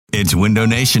It's Window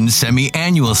Nation's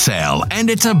semi-annual sale, and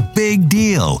it's a big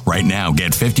deal. Right now,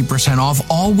 get 50% off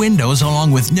all windows along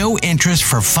with no interest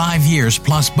for 5 years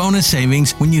plus bonus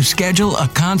savings when you schedule a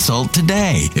consult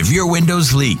today. If your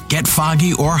windows leak, get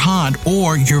foggy or hot,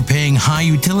 or you're paying high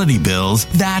utility bills,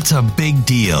 that's a big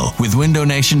deal. With Window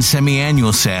Nation's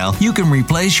semi-annual sale, you can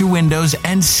replace your windows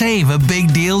and save a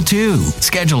big deal too.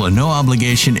 Schedule a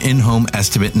no-obligation in-home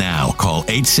estimate now. Call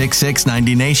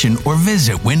 866-90NATION or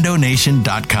visit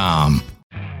windownation.com.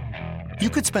 You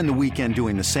could spend the weekend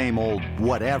doing the same old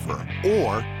whatever,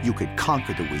 or you could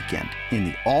conquer the weekend in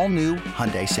the all-new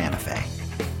Hyundai Santa Fe.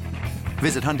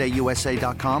 Visit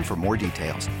HyundaiUSA.com for more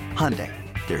details. Hyundai,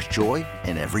 there's joy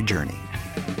in every journey.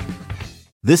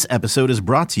 This episode is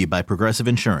brought to you by Progressive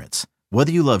Insurance.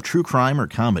 Whether you love true crime or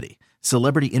comedy,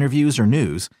 celebrity interviews or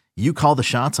news, you call the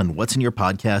shots on what's in your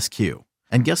podcast queue.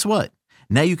 And guess what?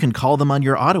 Now you can call them on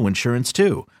your auto insurance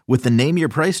too with the Name Your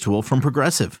Price tool from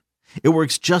Progressive. It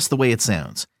works just the way it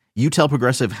sounds. You tell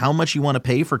Progressive how much you want to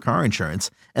pay for car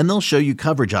insurance, and they'll show you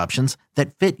coverage options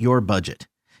that fit your budget.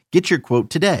 Get your quote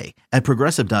today at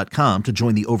Progressive.com to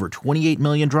join the over 28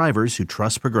 million drivers who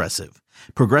trust Progressive.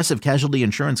 Progressive Casualty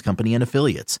Insurance Company and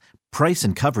Affiliates. Price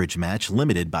and coverage match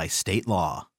limited by state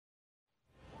law.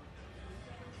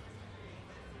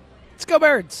 Let's go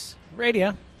Birds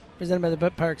Radio, presented by the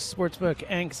BetParx Sportsbook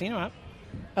and Casino app.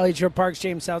 Elliot Shore Parks,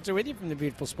 James Seltzer with you from the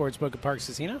beautiful Sportsbook at Parks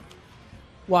Casino.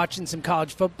 Watching some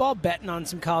college football, betting on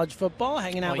some college football,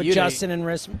 hanging out with Justin in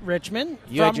Richmond.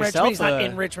 You From Richmond. He's not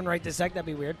in Richmond right this sec. That'd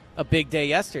be weird. A big day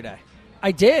yesterday.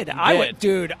 I did.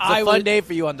 It's I a fun day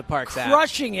for you on the Parks app.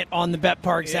 Crushing it on the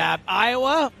BetParx app.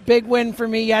 Iowa, big win for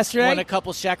me yesterday. Won a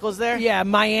couple shekels there? Yeah,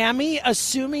 Miami,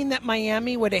 assuming that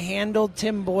Miami would have handled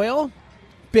Tim Boyle.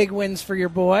 Big wins for your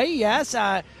boy, yes.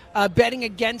 Betting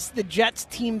against the Jets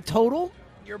team total.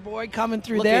 Your boy coming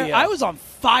through there. I was on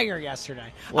fire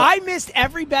yesterday. Well, I missed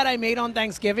every bet I made on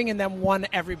Thanksgiving and then won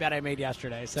every bet I made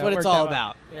yesterday. So that's what it's all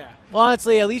about. Yeah. Well,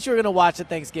 honestly, at least you're going to watch the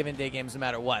Thanksgiving Day games no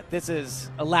matter what. This has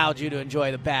allowed you to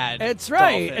enjoy the bad. It's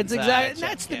right. Dolphins, It's exactly.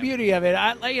 That's the beauty of it.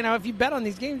 If you bet on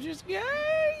these games, you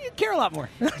care a lot more.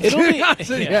 It'll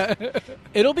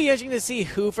be interesting to see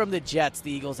who from the Jets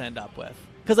the Eagles end up with.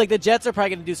 Because, the Jets are probably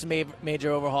going to do some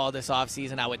major overhaul this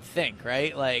offseason, I would think,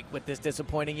 right? With this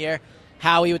disappointing year.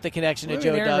 Howie with the connection to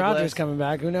Joe Aaron Douglas. Rodgers coming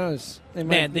back. Who knows?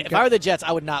 If I were the Jets,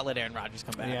 I would not let Aaron Rodgers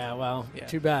come back. Yeah, well,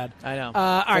 too bad. I know.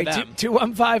 All right,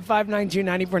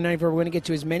 215-592-9494. We're going to get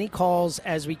to as many calls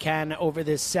as we can over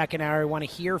this second hour. I want to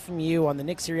hear from you on the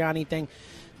Nick Sirianni thing.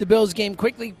 The Bills game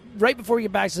quickly, right before we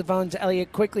get back to the phones,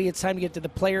 Elliot, quickly, it's time to get to the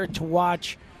player to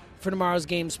watch for tomorrow's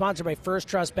game, sponsored by First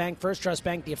Trust Bank. First Trust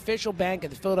Bank, the official bank of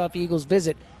the Philadelphia Eagles.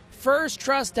 Visit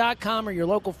firsttrust.com or your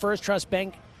local First Trust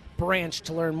Bank branch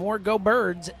to learn more. Go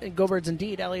Birds. Go Birds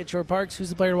indeed. Elliot Shore Parks,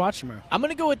 who's the player to watch tomorrow? I'm going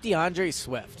to go with DeAndre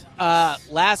Swift.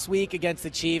 Last week against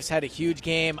the Chiefs, had a huge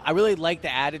game. I really liked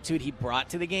the attitude he brought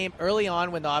to the game. Early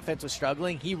on when the offense was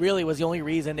struggling, he really was the only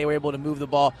reason they were able to move the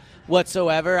ball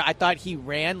whatsoever. I thought he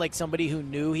ran like somebody who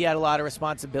knew he had a lot of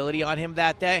responsibility on him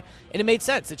that day, and it made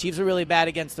sense. The Chiefs were really bad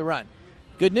against the run.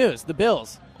 Good news, the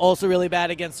Bills, also really bad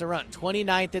against the run.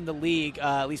 29th in the league,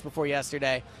 at least before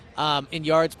yesterday. In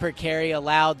yards per carry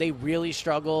allowed. They really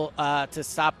struggle to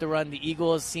stop the run. The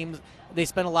Eagles they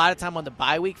spent a lot of time on the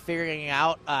bye week figuring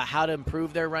out how to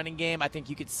improve their running game. I think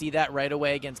you could see that right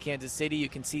away against Kansas City. You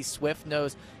can see Swift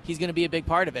knows he's going to be a big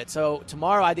part of it. So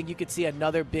tomorrow I think you could see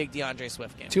another big DeAndre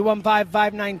Swift game.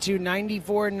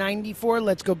 215-592-9494.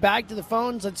 Let's go back to the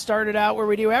phones. Let's start it out where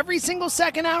we do every single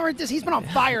second hour at this. He's been on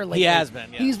fire lately. He has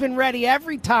been, yeah. He's been ready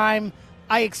every time.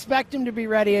 I expect him to be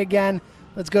ready again.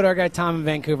 Let's go to our guy Tom in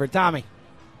Vancouver. Tommy.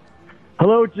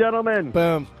 Hello, gentlemen.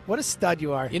 Boom. What a stud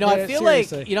you are. I feel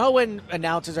seriously. Like, when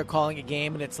announcers are calling a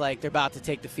game and it's like they're about to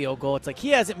take the field goal, it's like he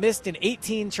hasn't missed in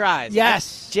 18 tries.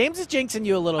 Yes. James is jinxing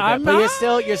you a little bit,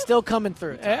 but you're still coming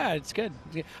through. Yeah, it's good.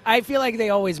 I feel like they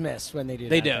always miss when they do that.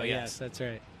 They do, yes. That's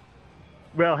right.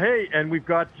 Well, hey, and we've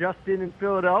got Justin in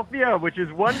Philadelphia, which is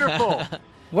wonderful.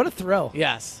 What a thrill.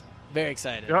 Yes. Very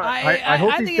excited. I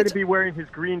hope he's going to be wearing his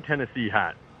green Tennessee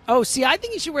hat. Oh, see, I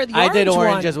think you should wear the orange one. I did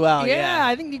orange as well, yeah.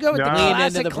 I think you go with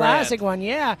the classic one,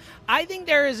 yeah. I think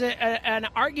there is an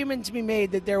argument to be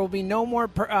made that there will be no more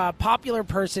popular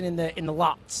person in the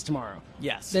lots tomorrow.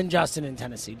 Yes. Than Justin in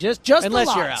Tennessee. Just unless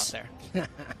the you're lots. out there.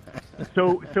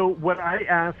 So what I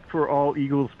ask for all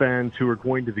Eagles fans who are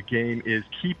going to the game is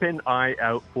keep an eye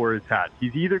out for his hat.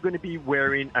 He's either going to be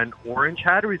wearing an orange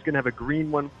hat or he's going to have a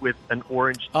green one with an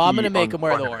orange T. I'm going to make him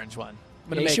wear the orange one.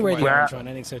 You should wear the orange one.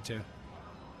 I think so, too.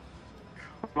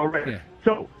 All right. Yeah.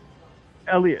 So,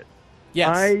 Elliot.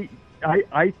 Yes.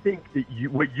 I think that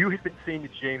what you have been saying to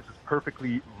James is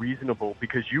perfectly reasonable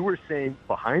because you were saying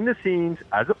behind the scenes,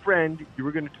 as a friend, you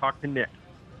were going to talk to Nick.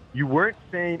 You weren't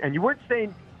saying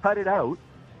cut it out.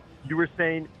 You were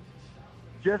saying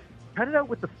just cut it out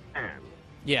with the fans.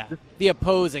 Yeah, the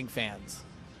opposing fans.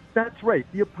 That's right,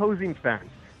 the opposing fans.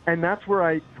 And that's where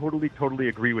I totally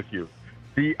agree with you.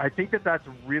 I think that's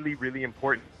really, really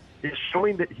important. It's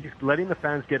showing that he's letting the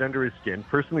fans get under his skin.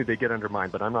 Personally, they get under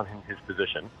mine, but I'm not in his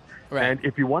position. Right. And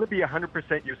if you want to be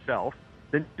 100% yourself,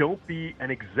 then don't be an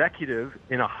executive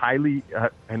in a highly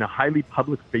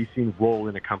public-facing role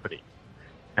in a company.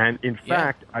 And in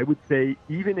fact, I would say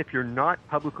even if you're not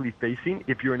publicly facing,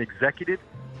 if you're an executive,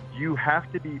 you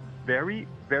have to be very,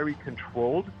 very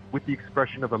controlled with the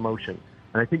expression of emotion.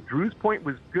 And I think Drew's point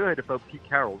was good about Pete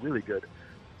Carroll, really good.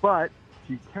 But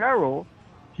Pete Carroll,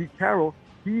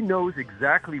 he knows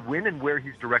exactly when and where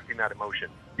he's directing that emotion.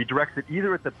 He directs it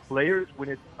either at the players when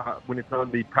it's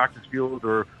on the practice field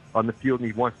or on the field and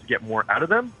he wants to get more out of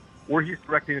them, or he's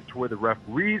directing it toward the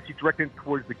referees, he's directing it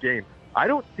towards the game. I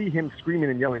don't see him screaming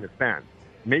and yelling at fans.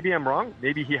 Maybe I'm wrong.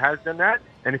 Maybe he has done that.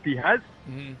 And if he has,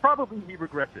 probably he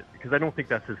regrets it because I don't think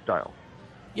that's his style.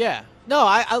 Yeah. No,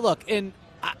 I look, and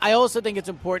I also think it's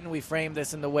important we frame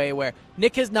this in the way where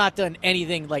Nick has not done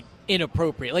anything, like,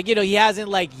 inappropriate. Like, he hasn't,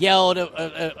 like, yelled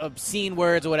obscene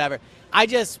words or whatever.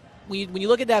 When you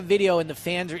look at that video and the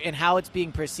fans and how it's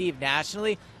being perceived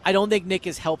nationally, I don't think Nick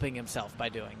is helping himself by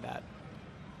doing that.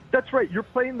 That's right. You're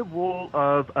playing the role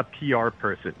of a PR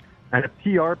person. And a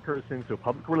PR person, so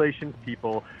public relations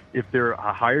people, if they're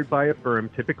hired by a firm,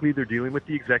 typically they're dealing with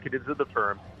the executives of the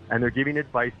firm, and they're giving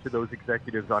advice to those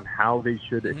executives on how they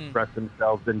should express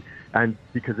themselves, and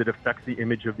because it affects the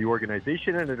image of the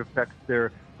organization and it affects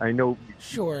their. I know.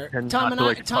 Sure, Tom,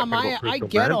 I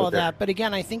get all that, but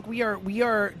again, I think we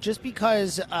are just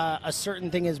because a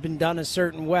certain thing has been done a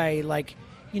certain way, like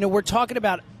we're talking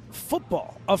about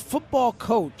a football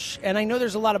coach, and I know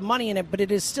there's a lot of money in it, but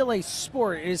it is still a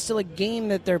sport. It is still a game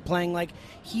that they're playing. Like,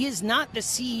 he is not the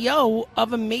CEO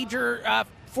of a major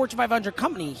Fortune 500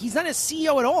 company. He's not a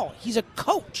CEO at all. He's a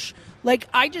coach. Like,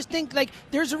 I just think, like,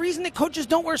 there's a reason that coaches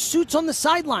don't wear suits on the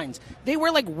sidelines. They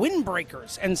wear, like,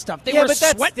 windbreakers and stuff. They wear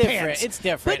sweatpants. Different. It's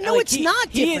different. But no, it's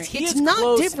not different. It's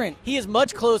not different. He is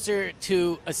much closer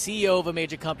to a CEO of a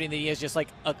major company than he is just, like,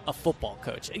 a football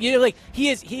coach. Like, he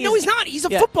is. No, he's not. He's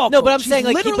a football coach. No, but I'm saying,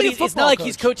 like, it's not like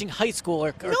he's coaching high school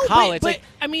or college. But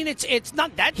I mean, it's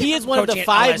not that different. He is one of the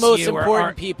 5 most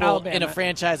important people in a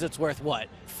franchise that's worth what?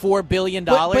 $4 billion.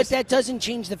 But that doesn't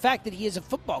change the fact that he is a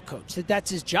football coach. That's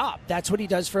his job. That's what he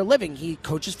does for a living. He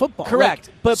coaches football.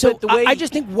 Correct. But the way I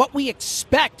just think what we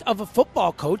expect of a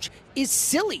football coach is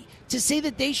silly. To say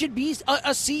that they should be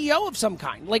a CEO of some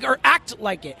kind, like, or act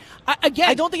like it.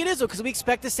 I don't think it is, though, because we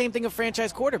expect the same thing of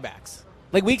franchise quarterbacks.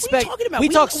 Like, we expect. What are you talking about? We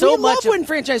talk so we much love when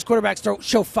franchise quarterbacks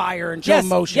show fire and show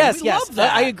emotion. Yes, we love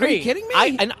that. I agree. Are you kidding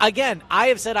me? And again, I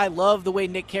have said I love the way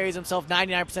Nick carries himself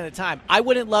 99% of the time. I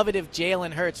wouldn't love it if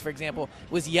Jalen Hurts, for example,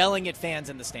 was yelling at fans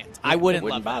in the stands. I wouldn't love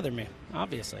it. It wouldn't bother me,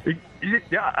 obviously.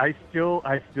 Yeah, I still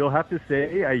have to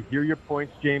say I hear your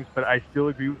points, James, but I still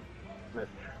agree with this.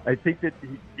 I think that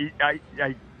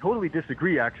I totally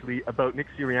disagree, actually, about Nick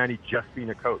Sirianni just being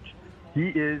a coach. He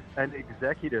is an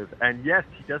executive, and yes,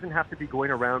 he doesn't have to be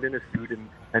going around in a suit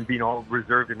and being all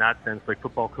reserved in that sense like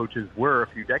football coaches were a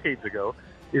few decades ago.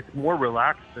 It's more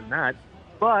relaxed than that,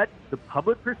 but the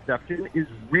public perception is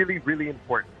really, really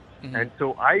important. Mm-hmm. And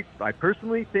so I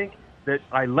personally think that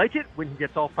I like it when he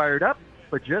gets all fired up,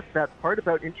 but just that part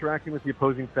about interacting with the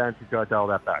opposing fans, he's got to dial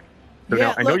that back. So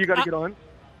now, I know you got to get on.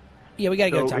 Yeah, we got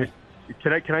to go, Tommy.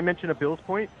 Can I mention a Bills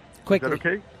point? Quickly. Is that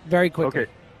okay? Very quickly.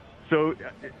 Okay. So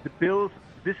the Bills,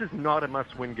 this is not a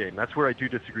must-win game. That's where I do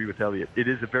disagree with Elliot. It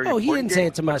is a very important game. Oh, he didn't say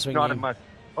it's a must-win game. Not a must.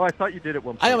 Oh, I thought you did at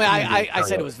one point. I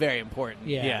said it was very important.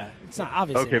 Yeah. It's not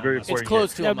obviously. Okay, very important. It's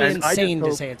close to a must. That would be insane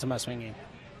to say it's a must-win game.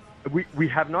 We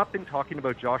have not been talking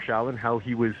about Josh Allen, how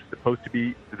he was supposed to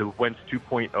be the Wentz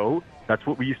 2.0. That's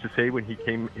what we used to say when he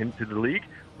came into the league.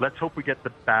 Let's hope we get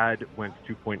the bad Wentz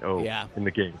 2.0 in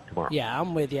the game tomorrow. Yeah,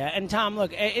 I'm with you. And, Tom,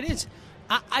 look, it is –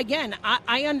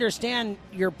 I understand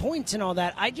your points and all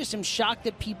that. I just am shocked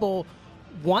that people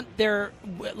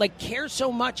care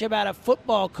so much about a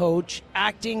football coach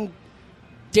acting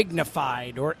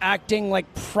dignified or acting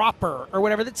like proper or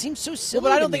whatever. That seems so silly.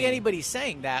 Well, but I don't think anybody's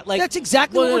saying that. Like, that's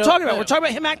exactly what we're talking about. We're talking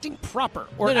about him acting proper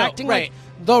or acting like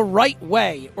the right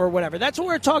way or whatever. That's what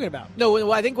we're talking about. No,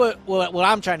 well, I think what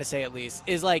I'm trying to say at least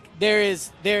is like there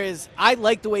is I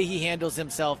like the way he handles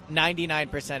himself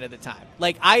 99% of the time.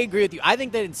 Like, I agree with you. I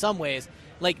think that in some ways,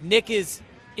 like, Nick is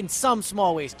in some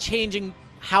small ways changing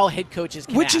how head coaches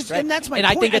can Which act, is, right? and that's my and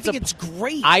point. I think it's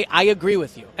great. I agree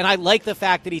with you. And I like the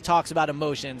fact that he talks about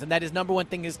emotions and that his number one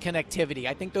thing is connectivity.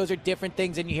 I think those are different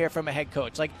things than you hear from a head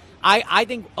coach. Like, I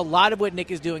think a lot of what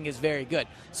Nick is doing is very good.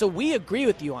 So we agree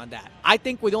with you on that. I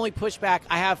think the only pushback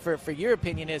I have for your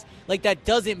opinion is, like, that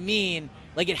doesn't mean,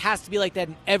 like, it has to be like that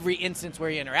in every instance where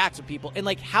he interacts with people. And,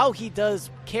 like, how he does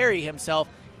carry himself,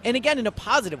 and again, in a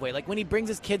positive way, like when he brings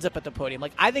his kids up at the podium.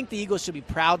 Like, I think the Eagles should be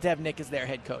proud to have Nick as their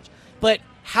head coach. But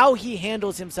how he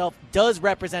handles himself does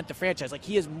represent the franchise. Like,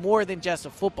 he is more than just a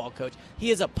football coach.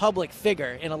 He is a public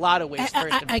figure in a lot of ways.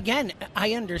 Again,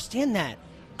 I understand that.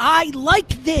 I like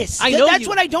this. That's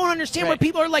what I don't understand. Where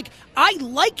people are like, I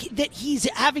like that he's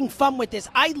having fun with this.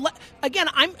 I'm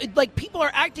like, people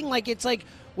are acting like it's like,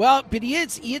 well, but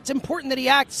it's important that he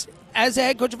acts as a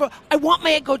head coach. I want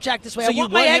my head coach to act this way. So I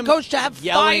want my head coach to have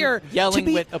fire, yelling to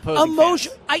be with opposing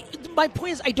emotion. fans. My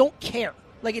point is, I don't care.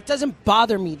 Like, it doesn't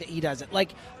bother me that he doesn't.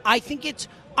 Like, I think it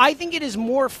is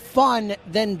more fun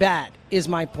than bad. Is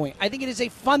my point. I think it is a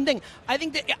fun thing. I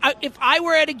think that if I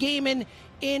were at a game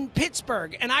in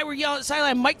Pittsburgh and I were yelling at the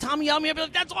sideline, Mike Tomlin yelling at me, I'd be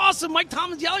like, "That's awesome!" Mike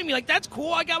Tomlin's yelling at me, like, "That's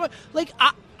cool." I got like,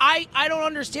 I don't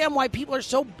understand why people are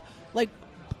so like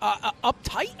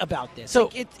uptight about this.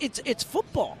 So like, it's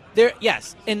football.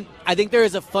 Yes, and I think there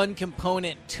is a fun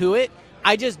component to it.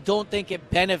 I just don't think it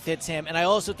benefits him, and I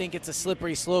also think it's a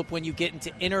slippery slope when you get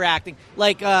into interacting.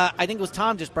 Like, I think it was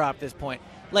Tom just brought up this point.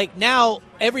 Like, now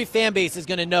every fan base is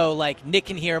going to know, like, Nick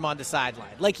can hear him on the sideline.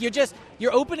 Like,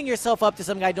 you're opening yourself up to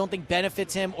something I don't think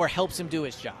benefits him or helps him do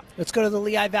his job. Let's go to the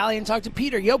Lehigh Valley and talk to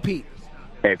Peter. Yo, Pete.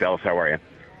 Hey, fellas, how are you?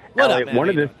 What Elliot, up,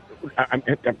 man?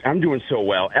 I'm doing so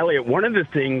well. Elliot, one of the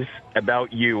things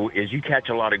about you is you catch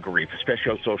a lot of grief,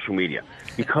 especially on social media,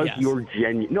 because you're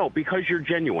genuine. No, because you're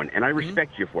genuine, and I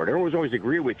respect you for it. I don't always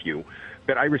agree with you,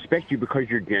 but I respect you because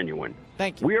you're genuine.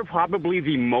 Thank you. We are probably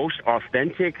the most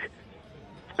authentic,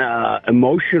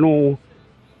 emotional,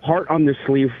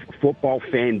 heart-on-the-sleeve football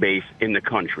fan base in the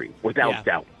country, without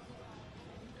doubt.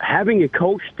 Having a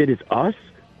coach that is us,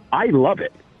 I love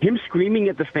it. Him screaming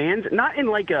at the fans, not in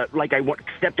like I want to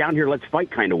step down here, let's fight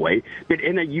kind of way, but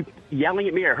in a you yelling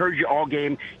at me. I heard you all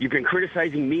game. You've been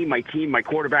criticizing me, my team, my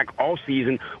quarterback all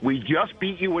season. We just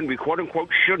beat you when we quote unquote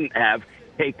shouldn't have.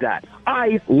 Take that.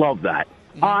 I love that.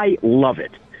 I love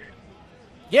it.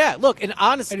 Yeah, look, and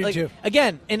honestly, I do like, too.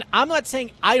 again, and I'm not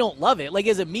saying I don't love it. Like,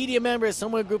 as a media member, as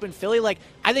someone who grew up in Philly, like,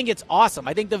 I think it's awesome.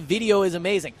 I think the video is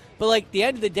amazing. But, like, at the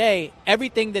end of the day,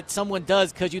 everything that someone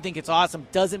does because you think it's awesome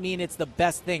doesn't mean it's the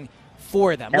best thing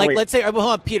for them. Elliot. Like, let's say, hold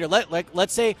on, Peter,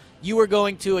 let's say you were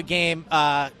going to a game,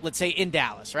 let's say in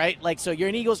Dallas, right? Like, so you're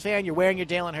an Eagles fan, you're wearing your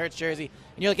Jalen Hurts jersey,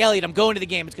 and you're like, Elliot, I'm going to the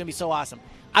game. It's going to be so awesome.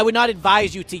 I would not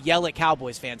advise you to yell at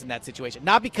Cowboys fans in that situation.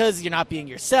 Not because you're not being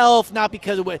yourself, not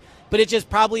because of what, but it just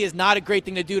probably is not a great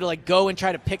thing to do to, like, go and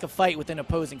try to pick a fight with an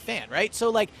opposing fan, right? So,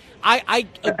 like, I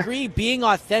agree being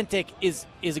authentic is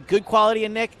a good quality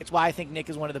in Nick. It's why I think Nick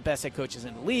is one of the best head coaches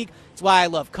in the league. It's why I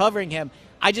love covering him.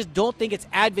 I just don't think it's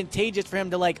advantageous for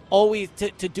him to, like, always to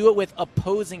do it with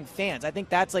opposing fans. I think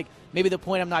that's, like, maybe the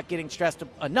point I'm not getting stressed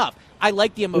enough. I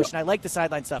like the emotion. I like the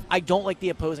sideline stuff. I don't like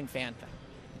the opposing fan thing.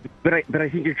 But I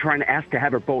think you're trying to ask to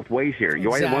have it both ways here.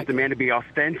 You either want the man to be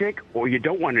authentic or you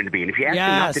don't want him to be. And if you ask him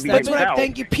not to be that's himself...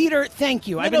 Thank you, Peter. Thank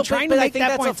you. I've been trying to make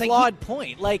that point. That's a flawed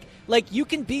point. Like, you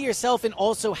can be yourself and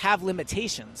also have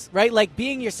limitations, right? Like,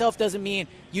 being yourself doesn't mean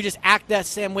you just act that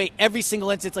same way every single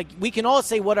instance. Like, we can all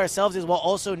say what ourselves is while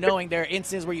also knowing there are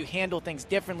instances where you handle things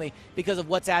differently because of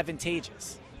what's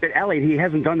advantageous. But Elliot, he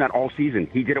hasn't done that all season.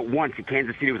 He did it once in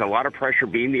Kansas City with a lot of pressure,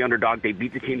 being the underdog. They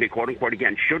beat the team they quote-unquote,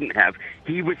 again, shouldn't have.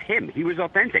 He was him. He was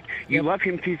authentic. You love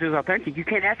him because he's authentic. You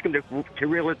can't ask him to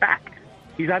reel it back.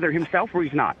 He's either himself or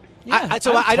he's not. Yeah, I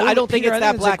don't think it's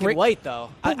that black and white, though.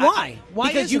 But why? Why?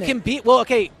 Because you isn't can it? be. Well,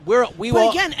 okay,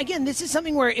 But again, this is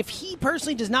something where if he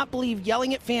personally does not believe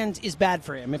yelling at fans is bad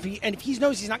for him, if he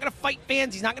knows he's not going to fight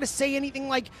fans, he's not going to say anything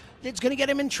like that's going to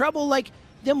get him in trouble, like,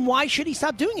 then why should he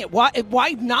stop doing it?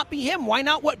 Why not be him? Why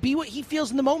not be what he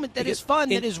feels in the moment that is fun,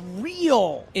 that is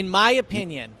real? In my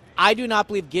opinion, I do not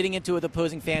believe getting into it with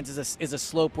opposing fans is a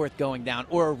slope worth going down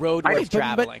or a road worth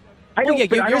traveling. I don't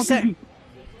think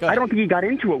he got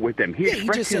into it with them. He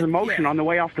expressed his emotion on the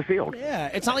way off the field. Yeah,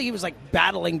 it's not like he was like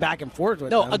battling back and forth with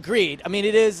them. No, agreed. I mean,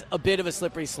 it is a bit of a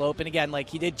slippery slope. And again, like,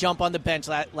 he did jump on the bench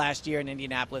last year in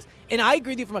Indianapolis. And I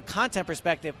agree with you from a content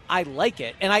perspective. I like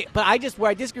it. But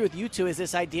where I disagree with you two is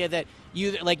this idea that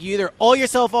you either all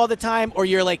yourself all the time or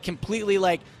you're, like, completely,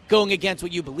 like, going against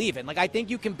what you believe in. Like, I think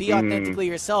you can be authentically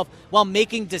yourself while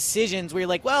making decisions where you're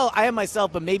like, well, I am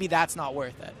myself, but maybe that's not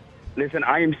worth it. Listen,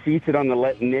 I am seated on the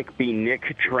let Nick be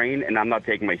Nick train, and I'm not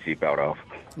taking my seatbelt off.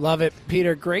 Love it,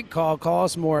 Peter. Great call. Call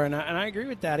us more, and I agree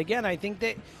with that. Again, I think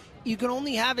that you can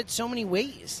only have it so many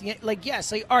ways. Like,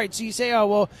 yes, like, all right, so you say, oh,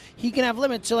 well, he can have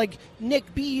limits. So, like,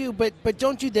 Nick, be you, but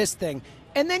don't do this thing.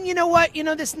 And then, you know what? You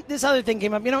know, this other thing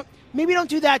came up. You know, maybe don't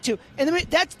do that, too. And then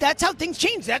that's how things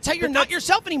change. That's how you're not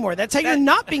yourself anymore. That's how you're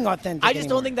not being authentic I just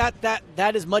don't think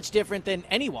that is much different than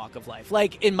any walk of life.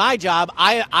 Like, in my job,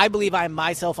 I believe I'm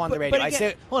myself on the radio. But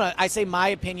again, I say my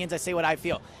opinions. I say what I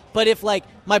feel. But if, like,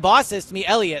 my boss says to me,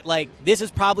 Elliot, like, this is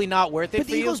probably not worth it but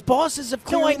for you. But the Eagles' bosses have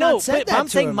clearly no, I know, not said but I'm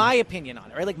to saying him. my opinion on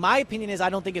it, right? Like, my opinion is I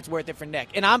don't think it's worth it for Nick.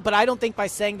 But I don't think by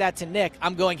saying that to Nick,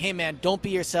 I'm going, hey, man, don't be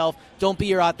yourself. Don't be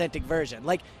your authentic version.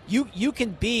 Like, you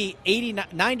can be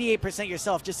 98%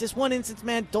 yourself. Just this one instance,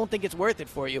 man, don't think it's worth it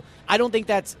for you. I don't think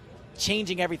that's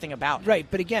changing everything about it. Right,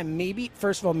 but again, maybe,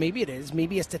 first of all, maybe it is.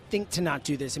 Maybe he has to think to not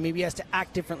do this, and maybe he has to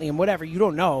act differently and whatever. You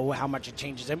don't know how much it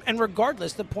changes him. And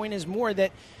regardless, the point is more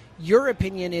that your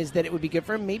opinion is that it would be good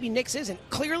for him. Maybe Nick's isn't.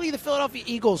 Clearly the Philadelphia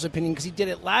Eagles' opinion, because he did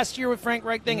it last year with Frank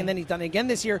Reich thing, and then he's done it again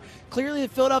this year. Clearly the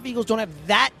Philadelphia Eagles don't have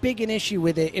that big an issue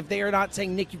with it if they are not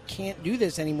saying, Nick, you can't do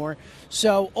this anymore.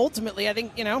 So ultimately, I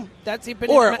think, that's the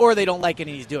opinion. Or they don't like it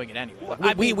and he's doing it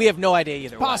anyway. We have no idea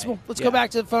either way. Possible. Let's go back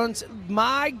to the phones.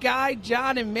 My guy,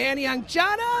 John and Manayunk.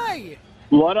 Johnny!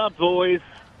 What up, boys?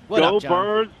 What Go up, John?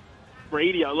 Birds.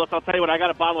 Radio. Look, I'll tell you what, I got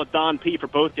a bottle of Don P for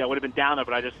both of you. I would have been down there,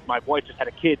 but my wife just had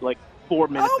a kid like 4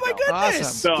 minutes Oh, my ago.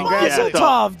 goodness. Awesome. So, Mazel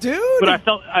tov, dude. But I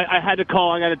felt I had to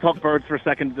call. I got to talk Birds for a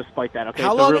second despite that. Okay.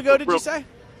 How long ago did you say?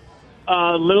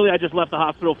 Literally, I just left the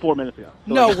hospital 4 minutes ago.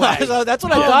 So No way. So that's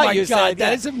what I Oh thought my you God, said.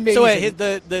 that is amazing. So wait,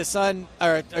 the son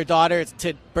or daughter,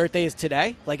 birthday is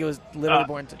today? Like it was literally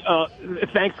born today?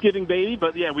 Thanksgiving baby,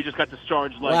 but yeah, we just got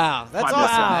discharged. Like, Wow, that's 5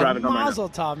 minutes ago. awesome. Driving home right now. Mazel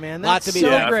tov, man. Lot That's to be so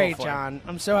thankful great, for. John.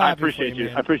 I'm so I happy appreciate for you, you.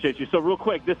 man. I appreciate you. So real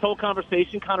quick, this whole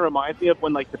conversation kind of reminds me of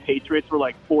when like the Patriots were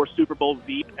like 4 Super Bowls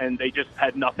deep and they just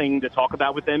had nothing to talk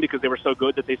about with them because they were so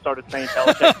good that they started saying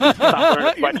Belichick stop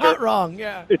wearing a You're sweatshirt. not wrong,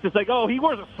 yeah. It's just like, oh, he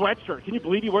wears a sweatshirt. Can you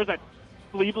believe he wears that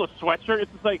sleeveless sweatshirt?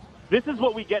 It's just like, this is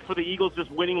what we get for the Eagles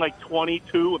just winning like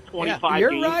 22 of 25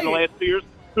 you're games right. in the last 2 years.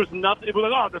 There's nothing. It was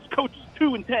like, oh, this coach is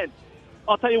 2-10.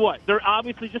 I'll tell you what, they're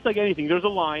obviously, just like anything, there's a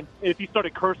line. If he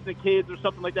started cursing at kids or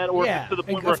something like that, or if it's to the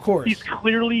point where of course. he's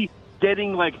clearly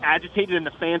getting like agitated and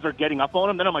the fans are getting up on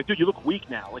him, then I'm like, dude, you look weak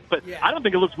now. Like, but Yeah. I don't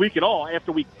think it looks weak at all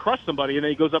after we crush somebody and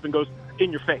then he goes up and goes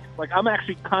in your face. Like, I'm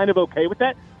actually kind of okay with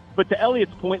that. But to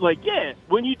Elliot's point, like, yeah,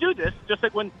 when you do this, just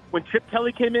like when Chip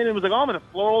Kelly came in and was like, oh, I'm going to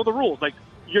floor all the rules. Like,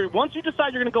 once you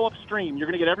decide you're going to go upstream, you're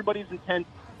going to get everybody's intent.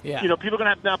 Yeah. People are going to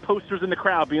have now posters in the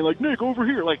crowd being like, Nick, over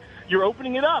here. Like, you're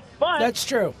opening it up. But That's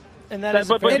true. And that is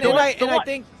But- a fair but- point. I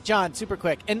think, John, super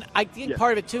quick, and I think Yeah.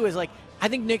 part of it too is like I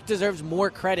think Nick deserves more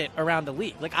credit around the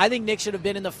league. Like I think Nick should have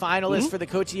been in the finalists for the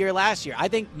Coach of the Year last year. I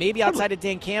think maybe outside of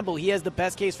Dan Campbell, he has the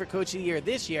best case for Coach of the Year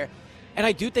this year. And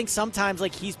I do think sometimes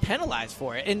like he's penalized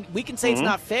for it. And we can say it's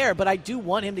not fair, but I do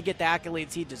want him to get the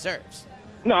accolades he deserves.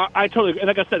 No, I totally, and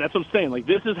like I said, that's what I'm saying. Like,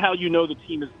 this is how you know the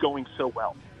team is going so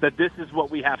well, that this is what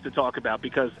we have to talk about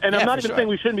because, and I'm Yeah, not for even sure. saying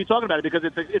we shouldn't be talking about it because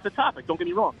it's a topic, don't get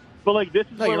me wrong. But like, this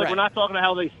is No, where you're like, right. we're not talking about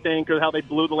how they stink or how they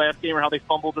blew the last game or how they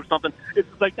fumbled or something. It's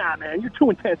just like, nah, man, you're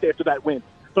 2-10 after that win.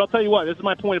 But I'll tell you what, this is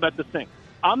my point about this thing.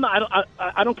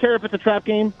 I don't care if it's a trap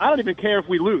game. I don't even care if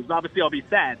we lose. Obviously, I'll be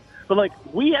sad. But, like,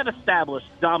 we have established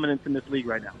dominance in this league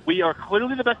right now. We are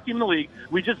clearly the best team in the league.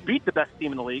 We just beat the best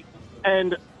team in the league.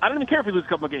 And I don't even care if we lose a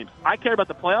couple of games. I care about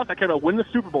the playoffs. I care about winning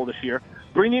the Super Bowl this year.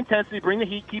 Bring the intensity, bring the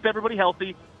heat, keep everybody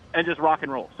healthy, and just rock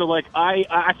and roll. So, like,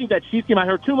 I think that Chiefs game, I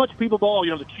heard too much people ball.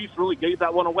 The Chiefs really gave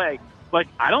that one away. Like,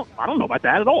 I don't know about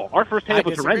that at all. Our first half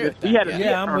was disagree horrendous. with that, We had yeah.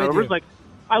 a Yeah, I'm with turnovers. you. Like,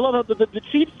 I love how the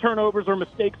Chiefs' turnovers are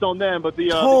mistakes on them, but the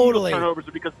Totally. Eagles' turnovers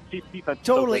are because the Chiefs' defense is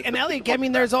so Totally. great. And Elliot, I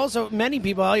mean, there's also many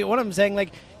people, Elliot, one of them saying,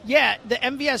 like, yeah, the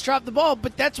MVS dropped the ball,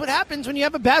 but that's what happens when you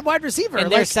have a bad wide receiver. And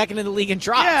they're Like, second in the league in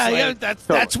drops. yeah, Like, yeah,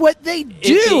 that's what they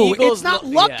do. Eagles It's not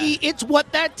lo- lucky. yeah. It's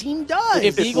what that team does.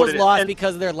 if the It's Eagles what it is. lost And-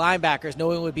 because of their linebackers, no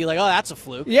one would be like, oh, that's a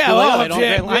fluke. yeah, They're like, well, oh, they don't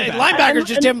yeah, play linebackers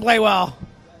just didn't play well.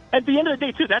 At the end of the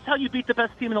day, too, that's how you beat the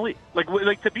best team in the league.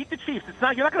 Like to beat the Chiefs, you're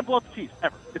not going to blow up the Chiefs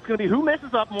ever. It's going to be who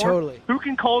messes up more, Totally. who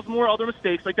can cause more other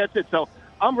mistakes. Like, that's it. So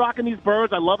I'm rocking these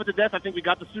Birds. I love it to death. I think we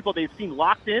got the Super Bowl. They've seen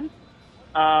locked in.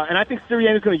 And I think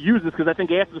Sirianni's going to use this because I think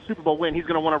after the Super Bowl win, he's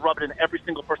going to want to rub it in every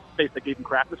single person's face that gave him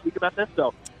crap this week about this.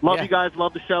 So love Yeah. you guys.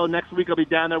 Love the show. Next week I'll be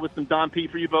down there with some Don P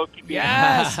for you both. Keep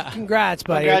Yes. Congrats,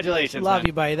 buddy. Congratulations, Love man.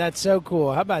 you, buddy. That's so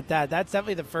cool. How about that? That's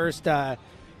definitely the first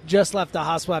just left the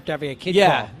hospital after having a kid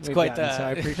Yeah, call it's we've quite gotten, so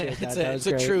I appreciate that. it's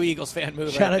a great. true Eagles fan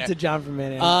move. Shout right out there. to John from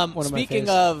Minneapolis. One of my Speaking faves.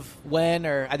 of when,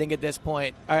 or I think at this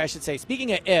point, or I should say,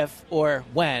 speaking of if or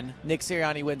when Nick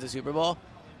Sirianni wins a Super Bowl,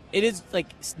 it is like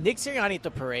Nick Sirianni at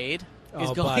the parade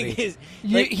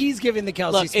He's giving the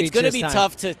Kelsey speech. It's going to be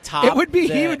tough to top. It would be.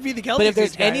 He would be the Kelsey. But if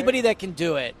there's guy, anybody that can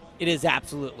do it, it is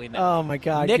absolutely Nick. Oh my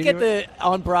God! Nick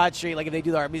on Broad Street, like if they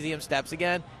do the Art Museum steps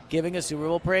again, giving a Super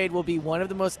Bowl parade will be one of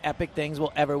the most epic things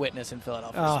we'll ever witness in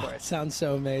Philadelphia sports. Sounds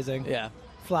so amazing. Yeah.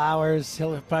 Flowers.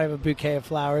 He'll probably have a bouquet of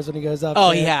flowers when he goes up.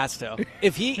 Oh, he has to.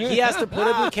 If he has to put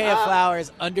a bouquet of flowers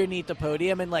underneath the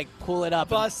podium and like pull it up,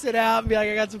 bust it out, and be like,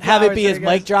 "I got some flowers." Have it be his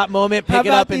mic drop moment. Pick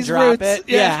it up and drop it.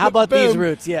 Yeah. How about these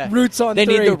Roots? Yeah. Roots on. They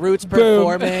need the Roots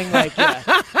performing. Like,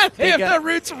 yeah. They have the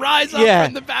Roots rise up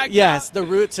from the back. Yes, the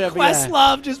Roots have.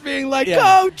 Questlove just being like,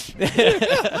 "Coach."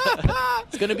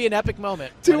 It's going to be an epic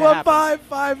moment.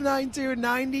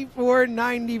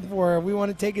 215-592-9494. We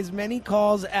want to take as many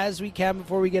calls as we can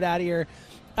before we get out of here.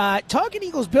 Talking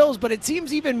Eagles-Bills, but it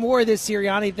seems even more this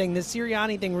Sirianni thing. This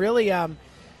Sirianni thing really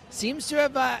seems to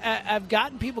have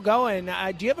gotten people going.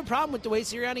 Do you have a problem with the way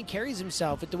Sirianni carries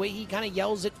himself, with the way he kind of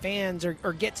yells at fans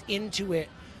or gets into it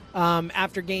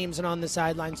after games and on the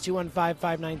sidelines?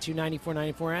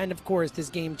 215-592-9494. And, of course, this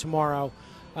game tomorrow.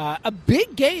 A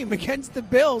big game against the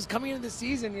Bills coming into the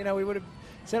season. You know, we would have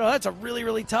said, that's a really,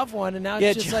 really tough one. And now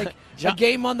it's just like a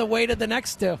game on the way to the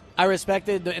next two. I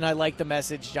respected and I liked the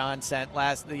message John sent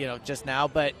just now,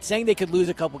 but saying they could lose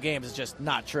a couple games is just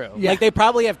not true. Yeah. Like they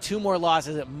probably have 2 more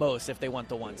losses at most if they want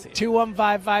the 1 seed.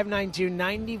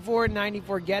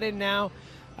 215-592-9494. Get in now.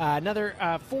 Another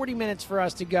 40 minutes for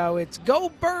us to go. It's Go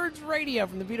Birds Radio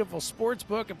from the beautiful sports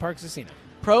book at Parx Casino.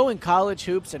 Pro and college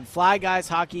hoops and Fly Guys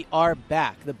hockey are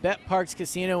back. The BetParx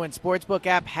Casino and Sportsbook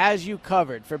app has you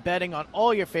covered for betting on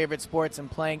all your favorite sports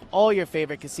and playing all your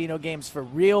favorite casino games for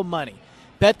real money.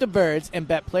 Bet the Birds and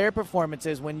bet player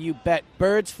performances when you bet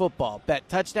Birds football, bet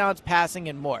touchdowns, passing,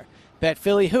 and more. Bet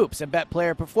Philly hoops and bet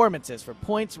player performances for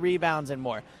points, rebounds, and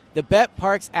more. The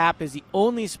BetParx app is the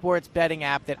only sports betting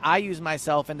app that I use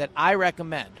myself and that I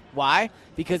recommend. Why?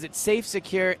 Because it's safe,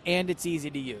 secure, and it's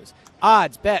easy to use.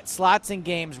 Odds, bets, slots, and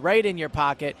games right in your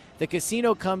pocket. The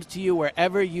casino comes to you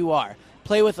wherever you are.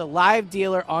 Play with a live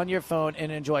dealer on your phone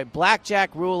and enjoy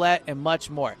blackjack, roulette, and much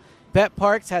more.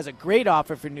 BetParx has a great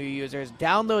offer for new users.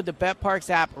 Download the BetParx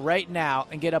app right now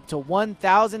and get up to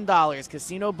 $1,000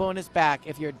 casino bonus back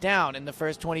if you're down in the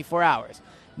first 24 hours.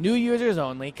 New users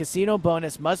only. Casino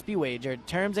bonus must be wagered.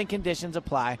 Terms and conditions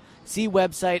apply. See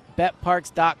website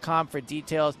betparx.com for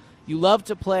details. You love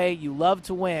to play. You love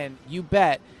to win. You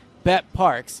bet.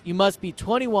 BetParx. You must be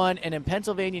 21 and in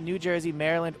Pennsylvania, New Jersey,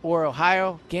 Maryland, or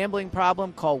Ohio. Gambling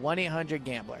problem? Call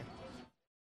 1-800-GAMBLER.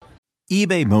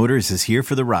 eBay Motors is here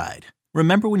for the ride.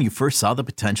 Remember when you first saw the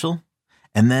potential?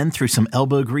 And then through some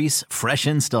elbow grease, fresh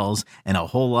installs, and a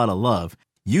whole lot of love,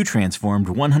 you transformed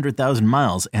 100,000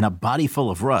 miles and a body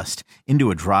full of rust into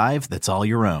a drive that's all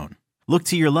your own. Look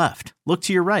to your left. Look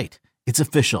to your right. It's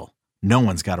official. No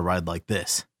one's got a ride like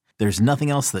this. There's nothing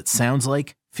else that sounds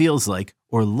like, feels like,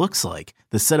 or looks like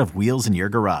the set of wheels in your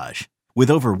garage.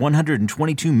 With over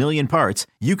 122 million parts,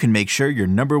 you can make sure your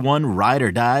number one ride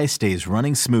or die stays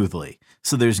running smoothly.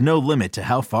 So there's no limit to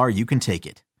how far you can take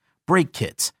it. Brake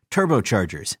kits,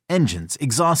 turbochargers, engines,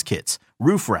 exhaust kits,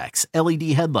 roof racks, LED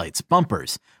headlights,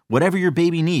 bumpers, whatever your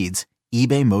baby needs,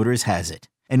 eBay Motors has it.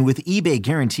 And with eBay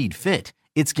Guaranteed Fit,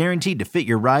 it's guaranteed to fit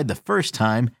your ride the first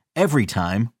time, every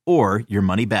time, or your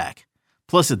money back.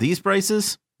 Plus at these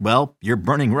prices, well, you're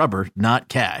burning rubber, not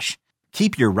cash.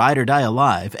 Keep your ride or die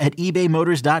alive at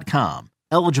ebaymotors.com.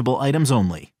 Eligible items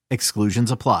only.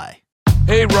 Exclusions apply.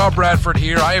 Hey, Rob Bradford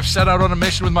here. I have set out on a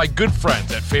mission with my good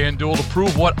friends at FanDuel to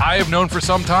prove what I have known for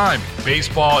some time.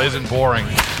 Baseball isn't boring.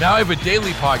 Now I have a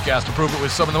daily podcast to prove it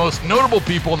with some of the most notable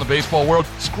people in the baseball world,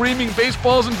 screaming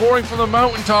baseball isn't boring from the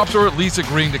mountaintops, or at least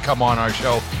agreeing to come on our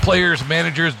show. Players,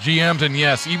 managers, GMs, and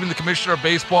yes, even the commissioner of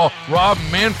baseball, Rob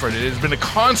Manfred. It has been a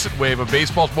constant wave of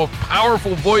baseball's most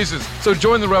powerful voices. So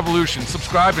join the revolution.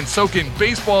 Subscribe and soak in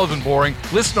Baseball Isn't Boring.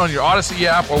 Listen on your Odyssey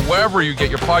app or wherever you get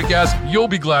your podcasts. You'll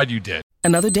be glad you did.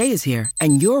 Another day is here,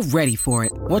 and you're ready for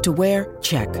it. What to wear?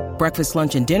 Check. Breakfast,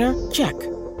 lunch, and dinner? Check.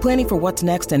 Planning for what's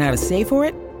next and how to save for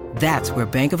it? That's where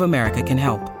Bank of America can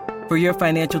help. For your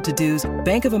financial to-dos,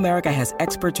 Bank of America has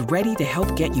experts ready to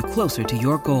help get you closer to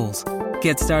your goals.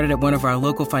 Get started at one of our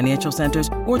local financial centers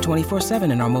or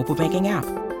 24/7 in our mobile banking app.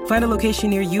 Find a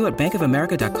location near you at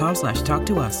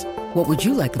bankofamerica.com/talktous. What would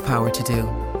you like the power to do?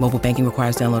 Mobile banking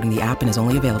requires downloading the app and is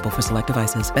only available for select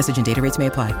devices. Message and data rates may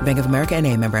apply. Bank of America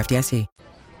NA, member FDIC.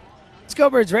 It's Go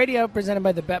Birds Radio, presented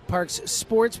by the BetParx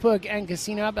Sportsbook and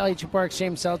Casino app. Elliot Parks,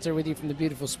 James Seltzer with you from the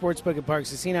beautiful Sportsbook at Parx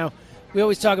Casino. We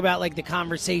always talk about like the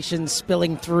conversation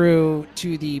spilling through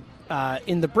to the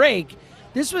in the break.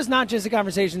 this was not just a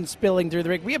conversation spilling through the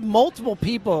rig. We have multiple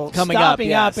people Coming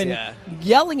stopping up and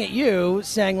yelling at you,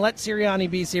 saying, let Sirianni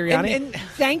be Sirianni. And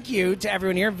thank you to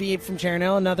everyone here. V from Sharon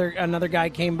Hill, another guy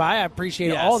came by. I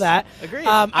appreciate all that. Agreed.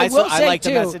 I like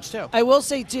the message, too. I will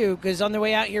say, too, because on the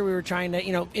way out here, we were trying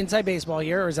to, inside baseball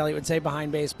here, or as Elliot would say,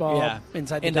 behind baseball,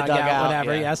 inside the dugout,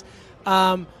 whatever, yes.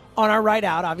 On our ride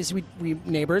out, obviously, we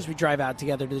neighbors, we drive out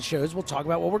together to the shows. We'll talk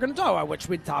about what we're going to talk about, which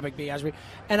would topic be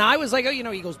and I was like,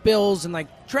 Eagles, Bills, and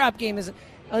trap game is.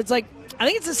 It's like, I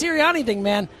think it's a Sirianni thing,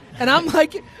 man. And I'm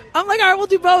like, all right, we'll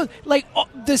do both. The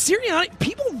Sirianni,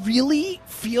 people really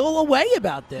feel a way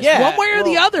about this, one way or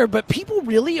the other. But people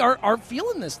really are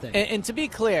feeling this thing. And to be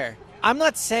clear, I'm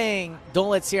not saying don't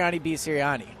let Sirianni be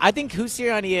Sirianni. I think who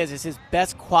Sirianni is his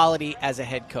best quality as a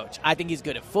head coach. I think he's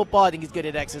good at football. I think he's good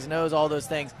at X's and O's, all those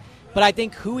things. But I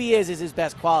think who he is his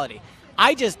best quality.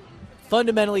 I just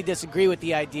fundamentally disagree with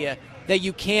the idea that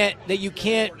you can't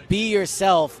be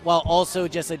yourself while also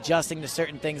just adjusting to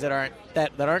certain things that aren't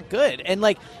good. And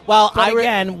it's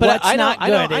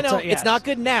not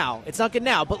good now. It's not good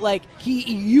now. But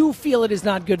you feel it is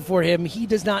not good for him. He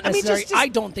does not necessarily. I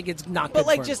don't think it's not good.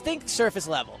 But just think surface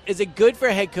level. Is it good for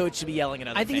a head coach to be yelling at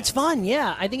other fans? I think it's fun.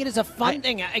 Yeah, I think it is a fun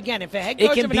thing. Again, if a head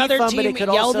coach of another team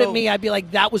yelled at me, I'd be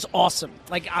like, that was awesome.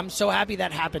 I'm so happy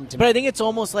that happened to me. But I think it's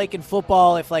almost like in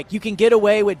football, if you can get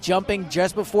away with jumping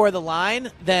just before the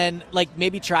line, then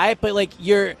maybe try it. But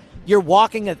you're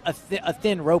walking a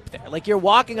thin rope there. You're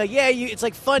walking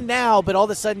it's fun now, but all of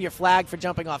a sudden you're flagged for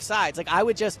jumping off sides. I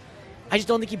just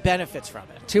don't think he benefits from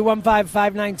it.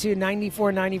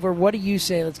 215-592-9494. What do you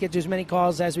say? Let's get to as many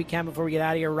calls as we can before we get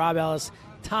out of here. Rob Ellis,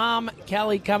 Tom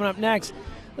Kelly coming up next.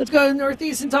 Let's go to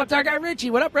Northeast and talk to our guy Richie.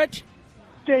 What up, Rich?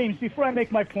 James, before I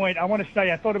make my point, I want to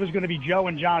say I thought it was going to be Joe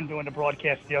and John doing the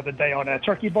broadcast the other day on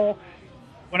Turkey Bowl.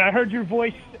 When I heard your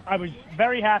voice, I was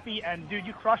very happy, and, dude,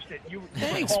 you crushed it.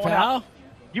 Thanks, pal.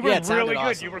 You were really good.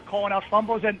 Awesome. You were calling out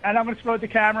fumbles, and I'm going to throw the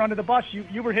camera under the bus.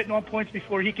 You were hitting on points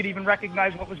before he could even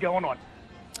recognize what was going on.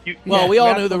 We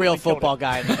all knew the real football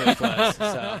guy in the booth was.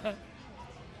 So.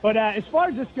 But as far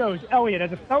as this goes, Elliot,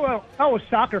 as a fellow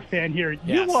soccer fan here,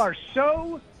 you are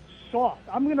so soft.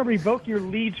 I'm going to revoke your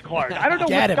Leeds card. I don't know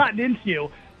what's gotten into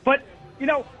you, but,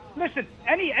 listen,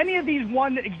 any of these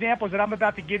one examples that I'm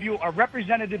about to give you are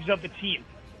representatives of the team.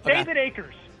 Okay. David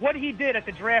Akers, what he did at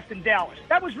the draft in Dallas,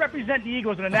 that was representing the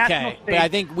Eagles in a national stage. But I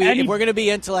think if we're going to be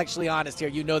intellectually honest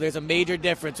here, there's a major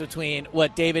difference between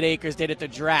what David Akers did at the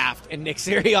draft and Nick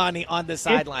Sirianni on the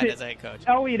sideline as a head coach.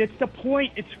 Elliot, it's the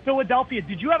point. It's Philadelphia.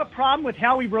 Did you have a problem with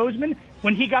Howie Roseman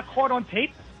when he got caught on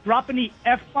tape dropping the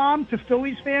F-bomb to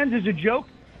Phillies fans as a joke?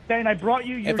 Saying I brought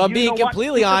you. If I'm being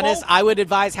completely honest, I would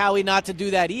advise Howie not to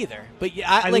do that either. But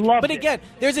again,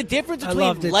 there's a difference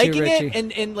between liking it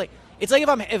and it's like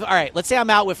if all right, let's say I'm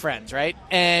out with friends, right,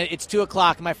 and it's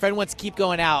 2:00, and my friend wants to keep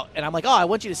going out, and I'm like, I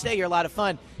want you to stay. You're a lot of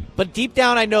fun. But deep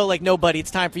down, I know, no, buddy,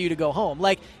 it's time for you to go home.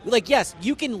 Yes,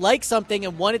 you can like something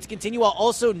and want it to continue while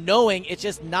also knowing it's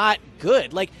just not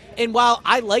good. And while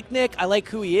I like Nick, I like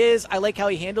who he is, I like how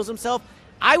he handles himself.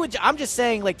 I'm just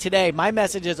saying, today, my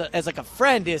message as a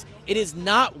friend is, it is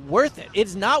not worth it.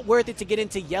 It's not worth it to get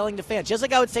into yelling to fans. Just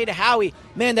like I would say to Howie,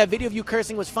 man, that video of you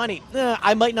cursing was funny.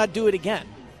 I might not do it again.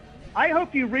 I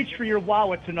hope you reach for your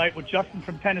wallet tonight with Justin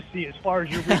from Tennessee as far as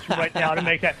you're reaching right now to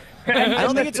make that. I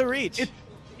don't think it's a reach.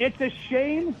 It's a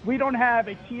shame we don't have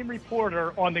a team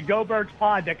reporter on the Go Birds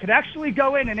pod that could actually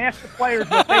go in and ask the players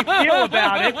what they feel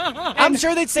about it. I'm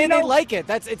sure they'd say they like it.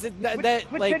 With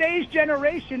today's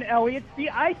generation, Elliot,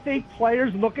 I think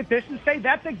players look at this and say,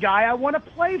 that's a guy I want to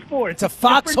play for. It's a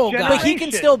foxhole guy. But he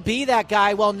can still be that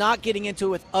guy while not getting into it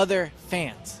with other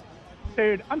fans.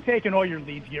 Dude, I'm taking all your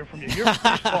leads here from you. You're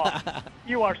soft.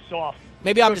 You are soft.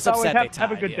 Maybe I'm just upset they tied.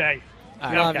 Have a good day.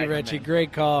 Love you, Richie.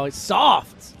 Great call. It's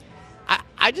soft.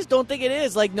 I just don't think it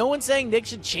is. No one's saying Nick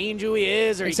should change who he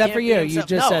is, or except for you. You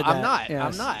just said that. I'm not. Yes.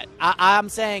 I'm not. I'm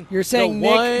saying you're saying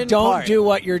Nick, don't do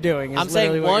what you're doing. I'm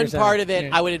saying one part of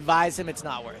it. I would advise him. It's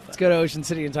not worth it. Let's go to Ocean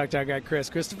City and talk to our guy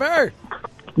Christopher.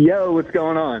 Yo, what's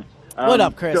going on? What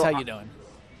up, Chris? How you doing?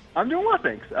 I'm doing well,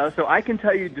 thanks. So I can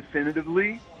tell you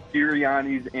definitively,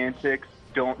 Sirianni's antics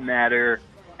don't matter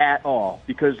at all,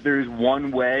 because there's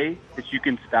one way that you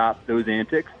can stop those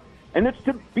antics, and it's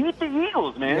to beat the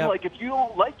Eagles, man. Yep. If you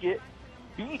don't like it,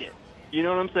 beat it. You know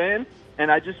what I'm saying? And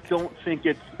I just don't think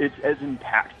it's as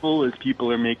impactful as